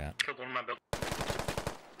out a Hellcat. Killed one of my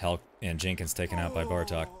buildings. And Jenkins taken out by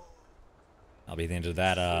Bartok. I'll be the end of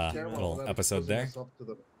that little episode there. Up to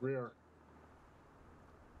the rear.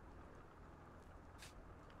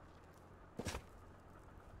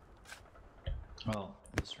 Well,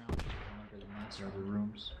 this round is longer than last server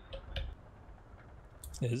rooms.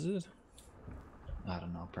 Is it? I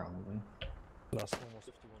don't know, probably. Last one was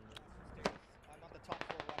 51 minutes. I'm on the top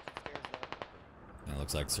floor watching stairs though. It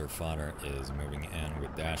looks like Sir Fodder is moving in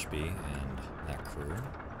with Dashby and that crew.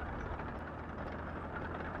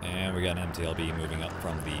 And we got an MTLB moving up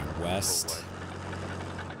from the west.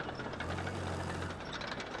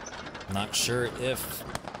 Not sure if...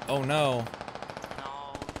 Oh no!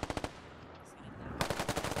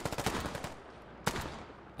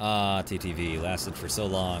 TTV lasted for so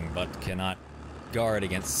long, but cannot guard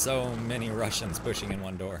against so many Russians pushing in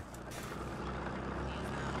one door.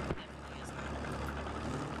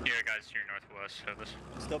 Yeah, guys, to your northwest of us.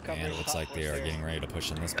 Still covering. And it looks like they are getting ready to push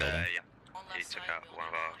in this building. Yeah. He took out one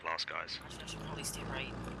of our last guys. I should probably stay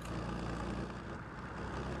right.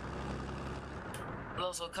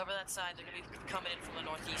 Also, cover that side. They're gonna be coming in from the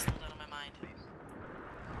northeast. Hold that on my mind.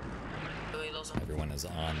 Everyone is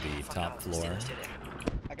on the top floor.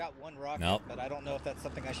 I got one rocket, Nope. but I don't know if that's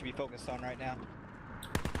something I should be focused on right now.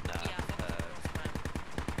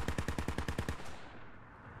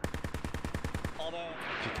 Although,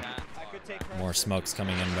 I could take pressure. More smoke's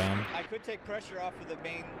coming inbound. I could take pressure off of the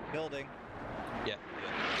main building. Yeah.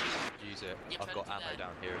 Use it. I've got ammo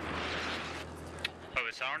down here. Oh,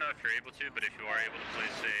 so I don't know if you're able to, but if you are able to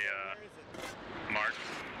place a mark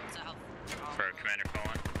for a commander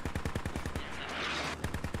call-in.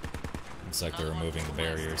 Looks like they're removing the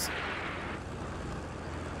barriers.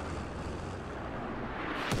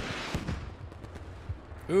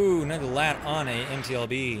 Ooh, another lat on a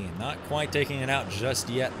MTLB. Not quite taking it out just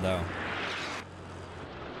yet, though.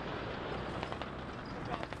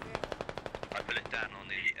 I put it down on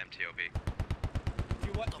the MTLB.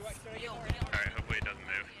 Alright, hopefully it doesn't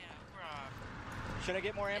move. Should I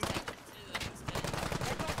get more ammo?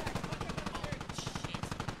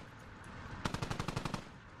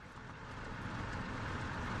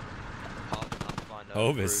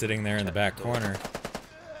 Ove is sitting there in the back corner.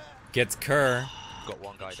 Gets Kerr. Got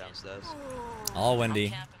one guy downstairs. All windy.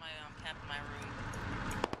 I'm camping my room.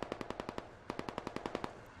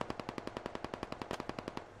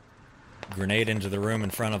 Grenade into the room in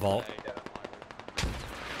front of Alt.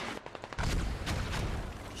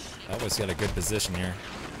 Always got a good position here.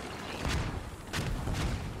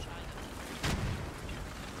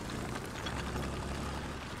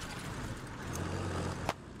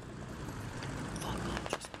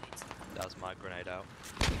 That was my grenade out.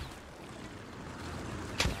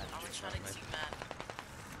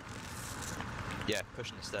 Yeah,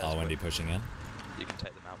 pushing the stairs. All windy pushing in. You can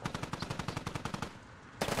take them out one of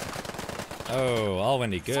them. Oh, all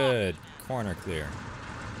windy, good. Corner clear.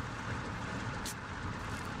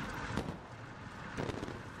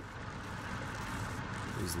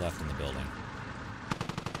 Who's left in the building?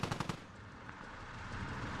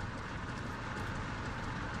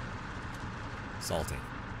 Salty.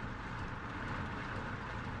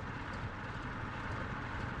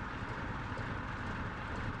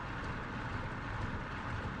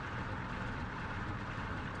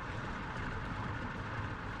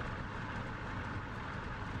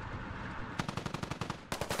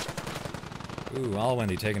 Ooh, all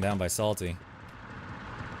windy taken down by Salty.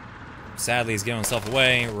 Sadly, he's giving himself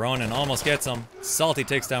away. Ronan almost gets him. Salty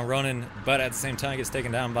takes down Ronan, but at the same time gets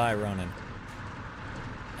taken down by Ronan.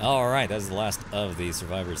 Alright, that is the last of the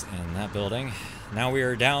survivors in that building. Now we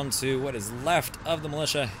are down to what is left of the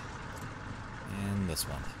militia in this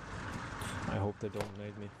one. I hope they don't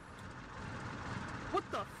nade me. What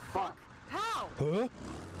the fuck? How? Huh?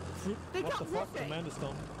 They What got the fuck? Wolfgang. Commander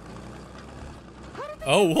stone.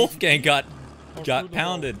 Oh, Wolfgang got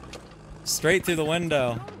pounded straight through the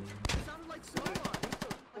window.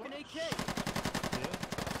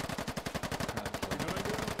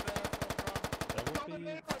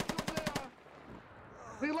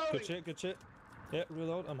 Good shit, good shit. Yeah,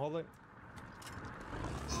 reload, I'm holding.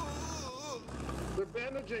 They're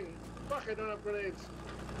bandaging. Fuck, I don't have grenades.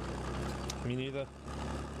 Me neither.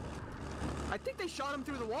 I think they shot him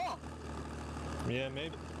through the wall. Yeah,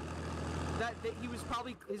 maybe. That he was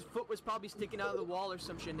probably, his foot was probably sticking out of the wall or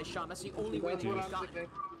some shit, and they shot him. That's the only way they would have gotten him.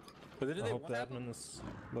 But I hope the admin is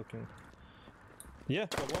looking. Yeah,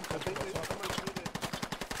 got one. I think they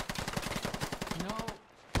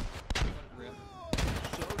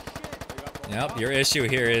Yep, your issue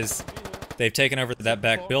here is they've taken over that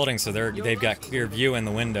back building, so they've got clear view in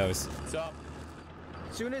the windows.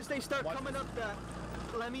 As soon as they start coming up that,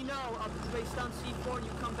 let me know. I'll place down C4 and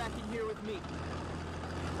you come back in here with me.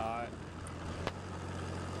 Alright.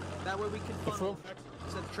 That way we can funnel,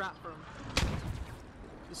 set a trap for them.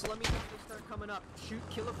 Just let me know if they start coming up.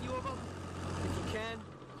 Kill a few of them, if you can,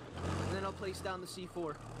 and then I'll place down the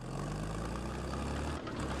C4.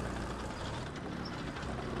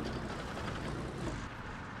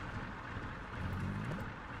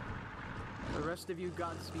 The rest of you,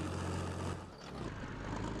 Godspeed.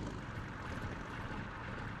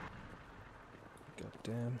 God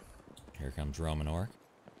damn. Here comes Roman Orc.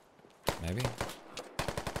 Maybe?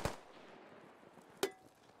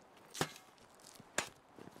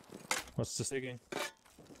 What's this again?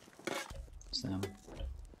 Sam.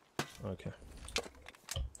 Okay.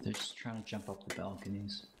 They're just trying to jump up the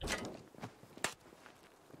balconies.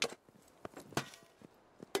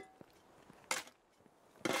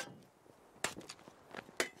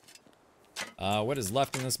 What is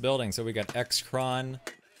left in this building? So we got X-Cron,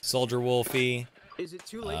 Soldier Wolfie. Is it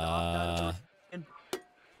too late to opt out?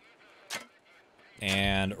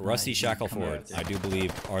 And Rusty Shackleford, I do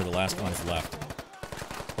believe, are the last ones left.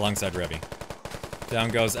 Alongside Revy. Down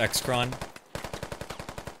goes X-Cron.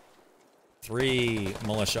 3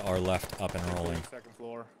 militia are left up and rolling. Second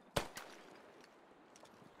floor.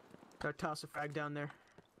 Gotta toss a frag down there.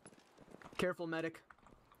 Careful, medic.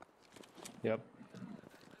 Yep.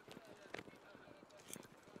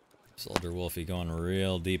 Soldier Wolfie going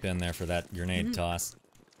real deep in there for that grenade toss.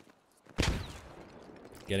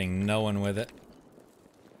 Getting no one with it.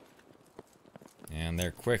 And they're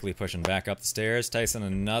quickly pushing back up the stairs. Tyson,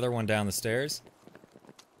 another one down the stairs.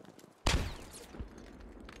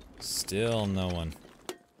 Still no one.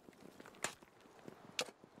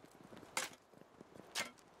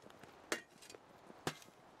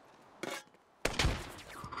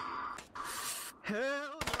 Hell no.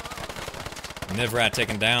 Nivrat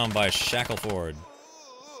taken down by Shackleford.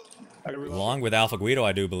 Along with Alpha Guido,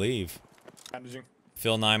 I do believe.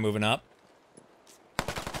 Phil 9 moving up.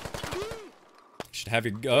 Should have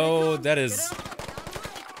your go. That is.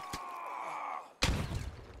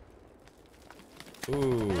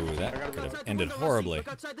 Ooh, that could have ended horribly. Look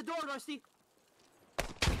outside the door, Rusty.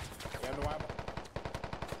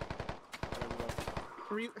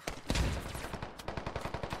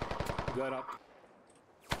 Good up.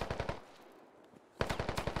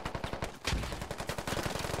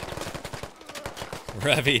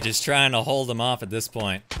 Revy just trying to hold him off at this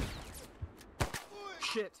point.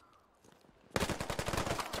 Shit.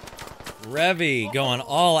 Revy going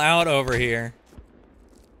all out over here.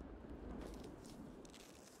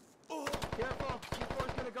 Careful,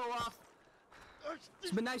 C4's gonna go off.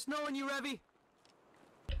 It's been nice knowing you, Revy.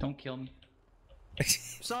 Don't kill me.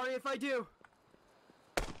 Sorry if I do.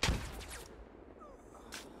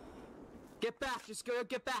 Get back, just go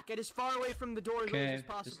get back. Get as far away from the door as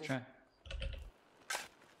possible. Just try.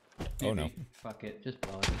 Oh no. Fuck it, just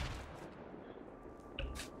blow it.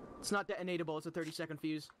 It's not detonatable, it's a 30-second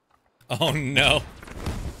fuse. Oh no.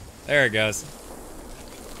 There it goes.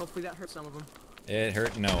 Hopefully that hurt some of them. It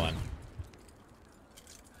hurt no one.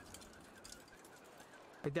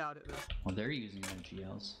 I doubt it though. Well, they're using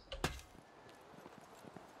MGLs.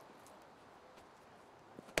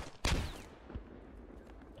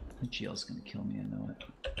 The GL's gonna kill me, I know it.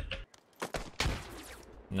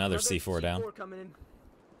 Another C4 down. Coming in.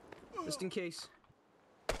 Just in case.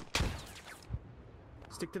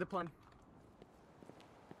 Stick to the plan.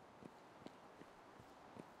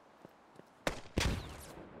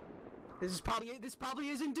 This probably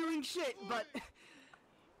isn't doing shit, but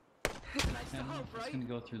it's nice to hope, It's right? gonna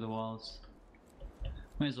go through the walls.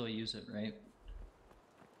 Might as well use it, right?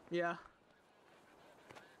 Yeah.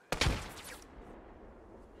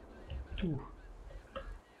 Ooh.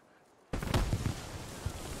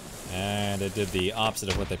 And it did the opposite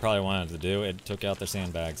of what they probably wanted to do. It took out their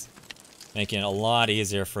sandbags, making it a lot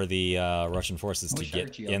easier for the Russian forces to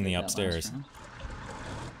get in the upstairs.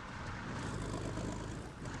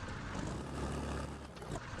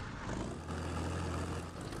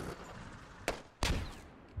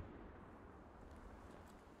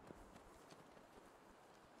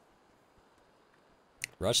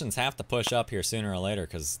 Russians have to push up here sooner or later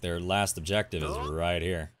because their last objective is right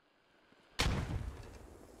here.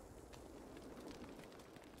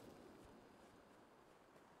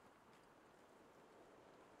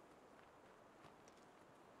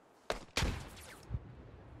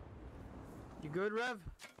 good, Rev?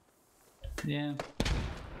 Yeah.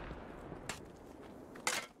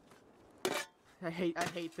 I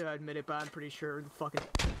hate to admit it, but I'm pretty sure the fucking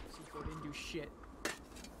C4 didn't do shit.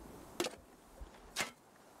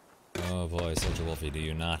 Oh boy, Soldier Wolfie, do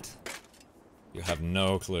you not? You have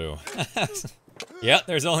no clue. Yep,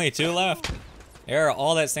 there's only 2 left. There are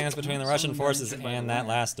all that stands between the Russian forces and that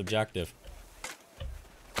last objective.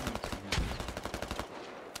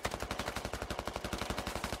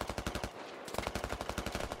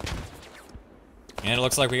 And it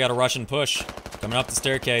looks like we got a Russian push coming up the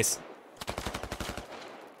staircase.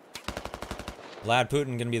 Vlad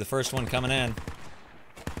Putin gonna be the first one coming in.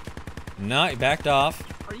 No, he backed off.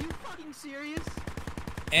 Are you fucking serious?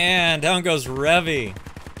 And down goes Revy.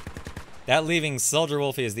 That leaving Soldier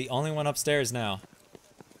Wolfie is the only one upstairs now.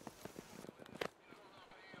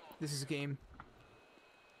 This is a game.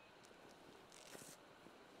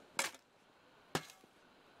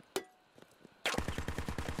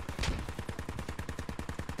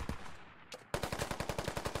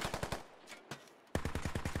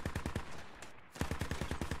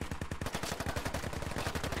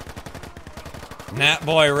 Nat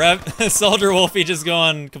boy, Soldier Wolfie just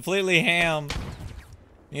going completely ham.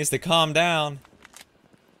 He needs to calm down.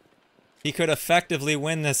 He could effectively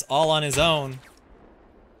win this all on his own.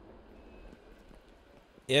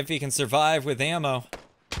 If he can survive with ammo.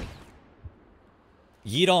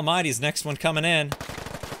 Yeet Almighty's next one coming in.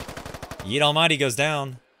 Yeet Almighty goes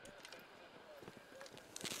down.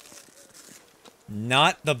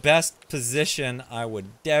 Not the best position. I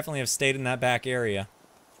would definitely have stayed in that back area.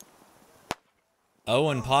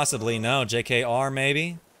 Owen possibly, no. JKR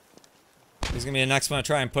maybe? Who's gonna be the next one to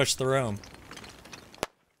try and push the room?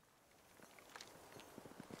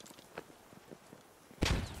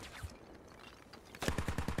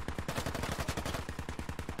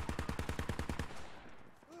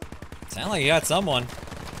 Sound like you got someone.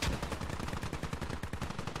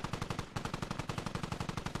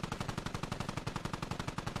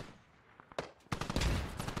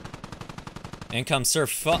 In comes Sir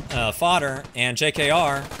Fodder and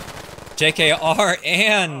JKR. JKR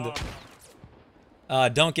and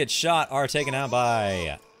Don't Get Shot are taken out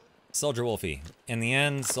by Soldier Wolfie. In the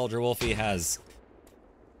end, Soldier Wolfie has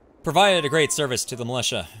provided a great service to the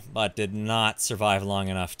militia, but did not survive long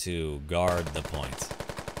enough to guard the point.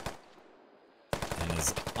 And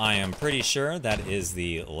as I am pretty sure that is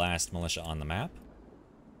the last militia on the map.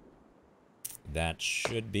 That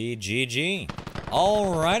should be GG.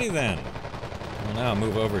 Alrighty then. We'll now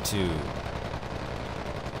move over to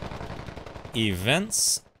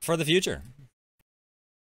events for the future.